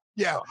 yeah.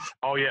 Yeah.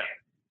 Oh, yeah.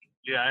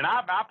 Yeah, and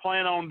I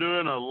plan on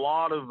doing a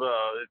lot of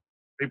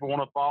people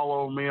want to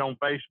follow me on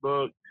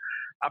Facebook.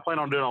 I plan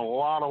on doing a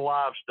lot of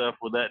live stuff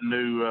with that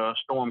new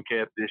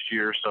Stormcat this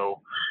year.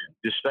 So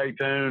just stay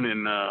tuned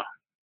and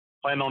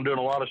plan on doing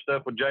a lot of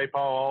stuff with J.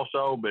 Paul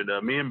also. But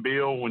me and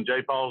Bill, when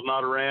J. Paul's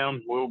not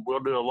around, we'll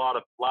do a lot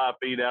of live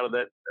feed out of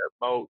that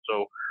boat.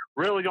 So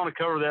really going to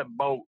cover that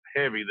boat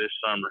heavy this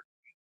summer.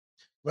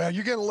 Well,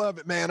 you're going to love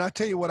it, man. I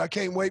tell you what, I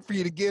can't wait for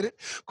you to get it.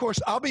 Of course,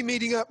 I'll be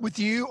meeting up with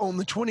you on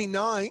the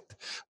 29th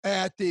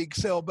at the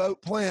Excel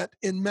Boat Plant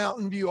in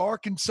Mountain View,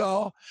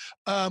 Arkansas.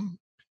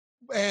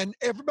 And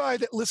everybody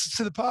that listens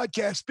to the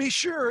podcast, be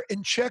sure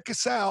and check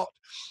us out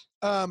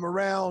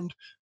around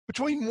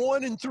between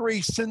 1 and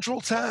 3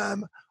 Central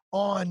Time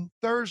on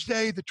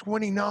Thursday, the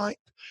 29th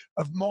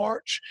of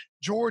March.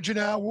 George and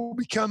I will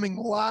be coming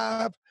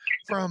live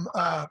from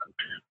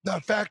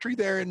the factory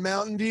there in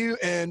Mountain View,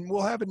 and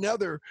we'll have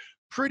another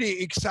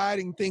pretty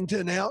exciting thing to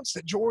announce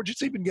that, George,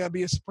 it's even going to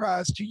be a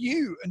surprise to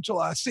you until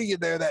I see you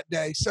there that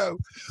day. So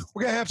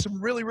we're going to have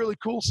some really, really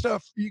cool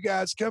stuff for you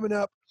guys coming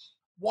up.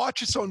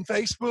 Watch us on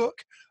Facebook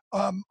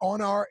on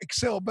our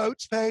Excel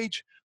Boats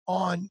page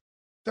on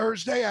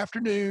Thursday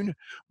afternoon,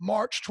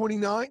 March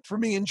 29th for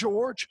me and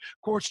George.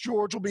 Of course,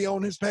 George will be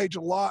on his page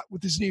a lot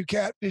with his new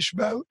catfish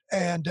boat.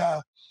 And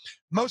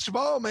most of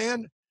all,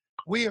 man,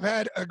 we have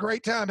had a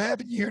great time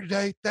having you here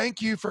today.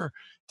 Thank you for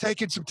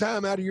taking some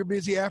time out of your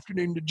busy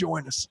afternoon to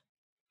join us.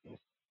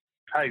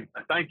 Hey,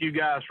 thank you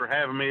guys for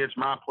having me. It's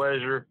my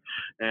pleasure,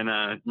 and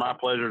it's my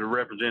pleasure to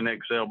represent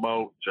Excel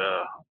Boats.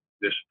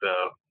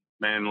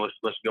 Man,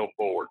 let's go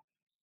forward.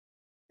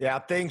 Yeah,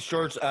 thanks,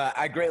 George.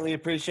 I greatly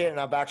appreciate it, and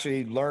I've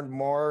actually learned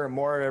more and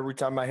more every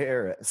time I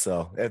hear it.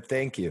 So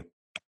thank you.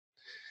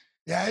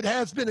 Yeah, it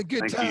has been a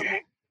good time. You.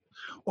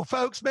 Well,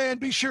 folks, man,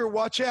 be sure to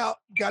watch out.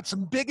 Got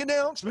some big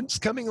announcements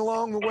coming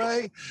along the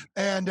way.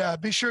 And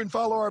be sure and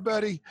follow our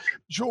buddy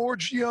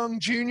George Young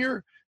Jr.,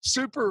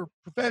 super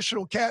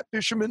professional cat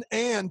fisherman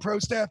and pro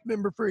staff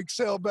member for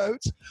Excel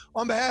Boats.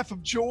 On behalf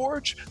of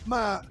George,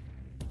 my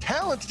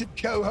talented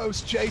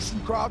co-host Jason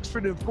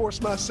Croxford, and of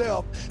course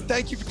myself,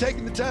 thank you for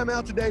taking the time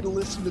out today to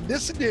listen to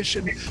this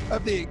edition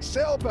of the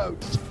Excel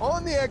Boats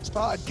on the X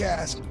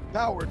podcast,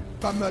 powered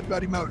by Mud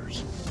Buddy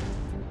Motors.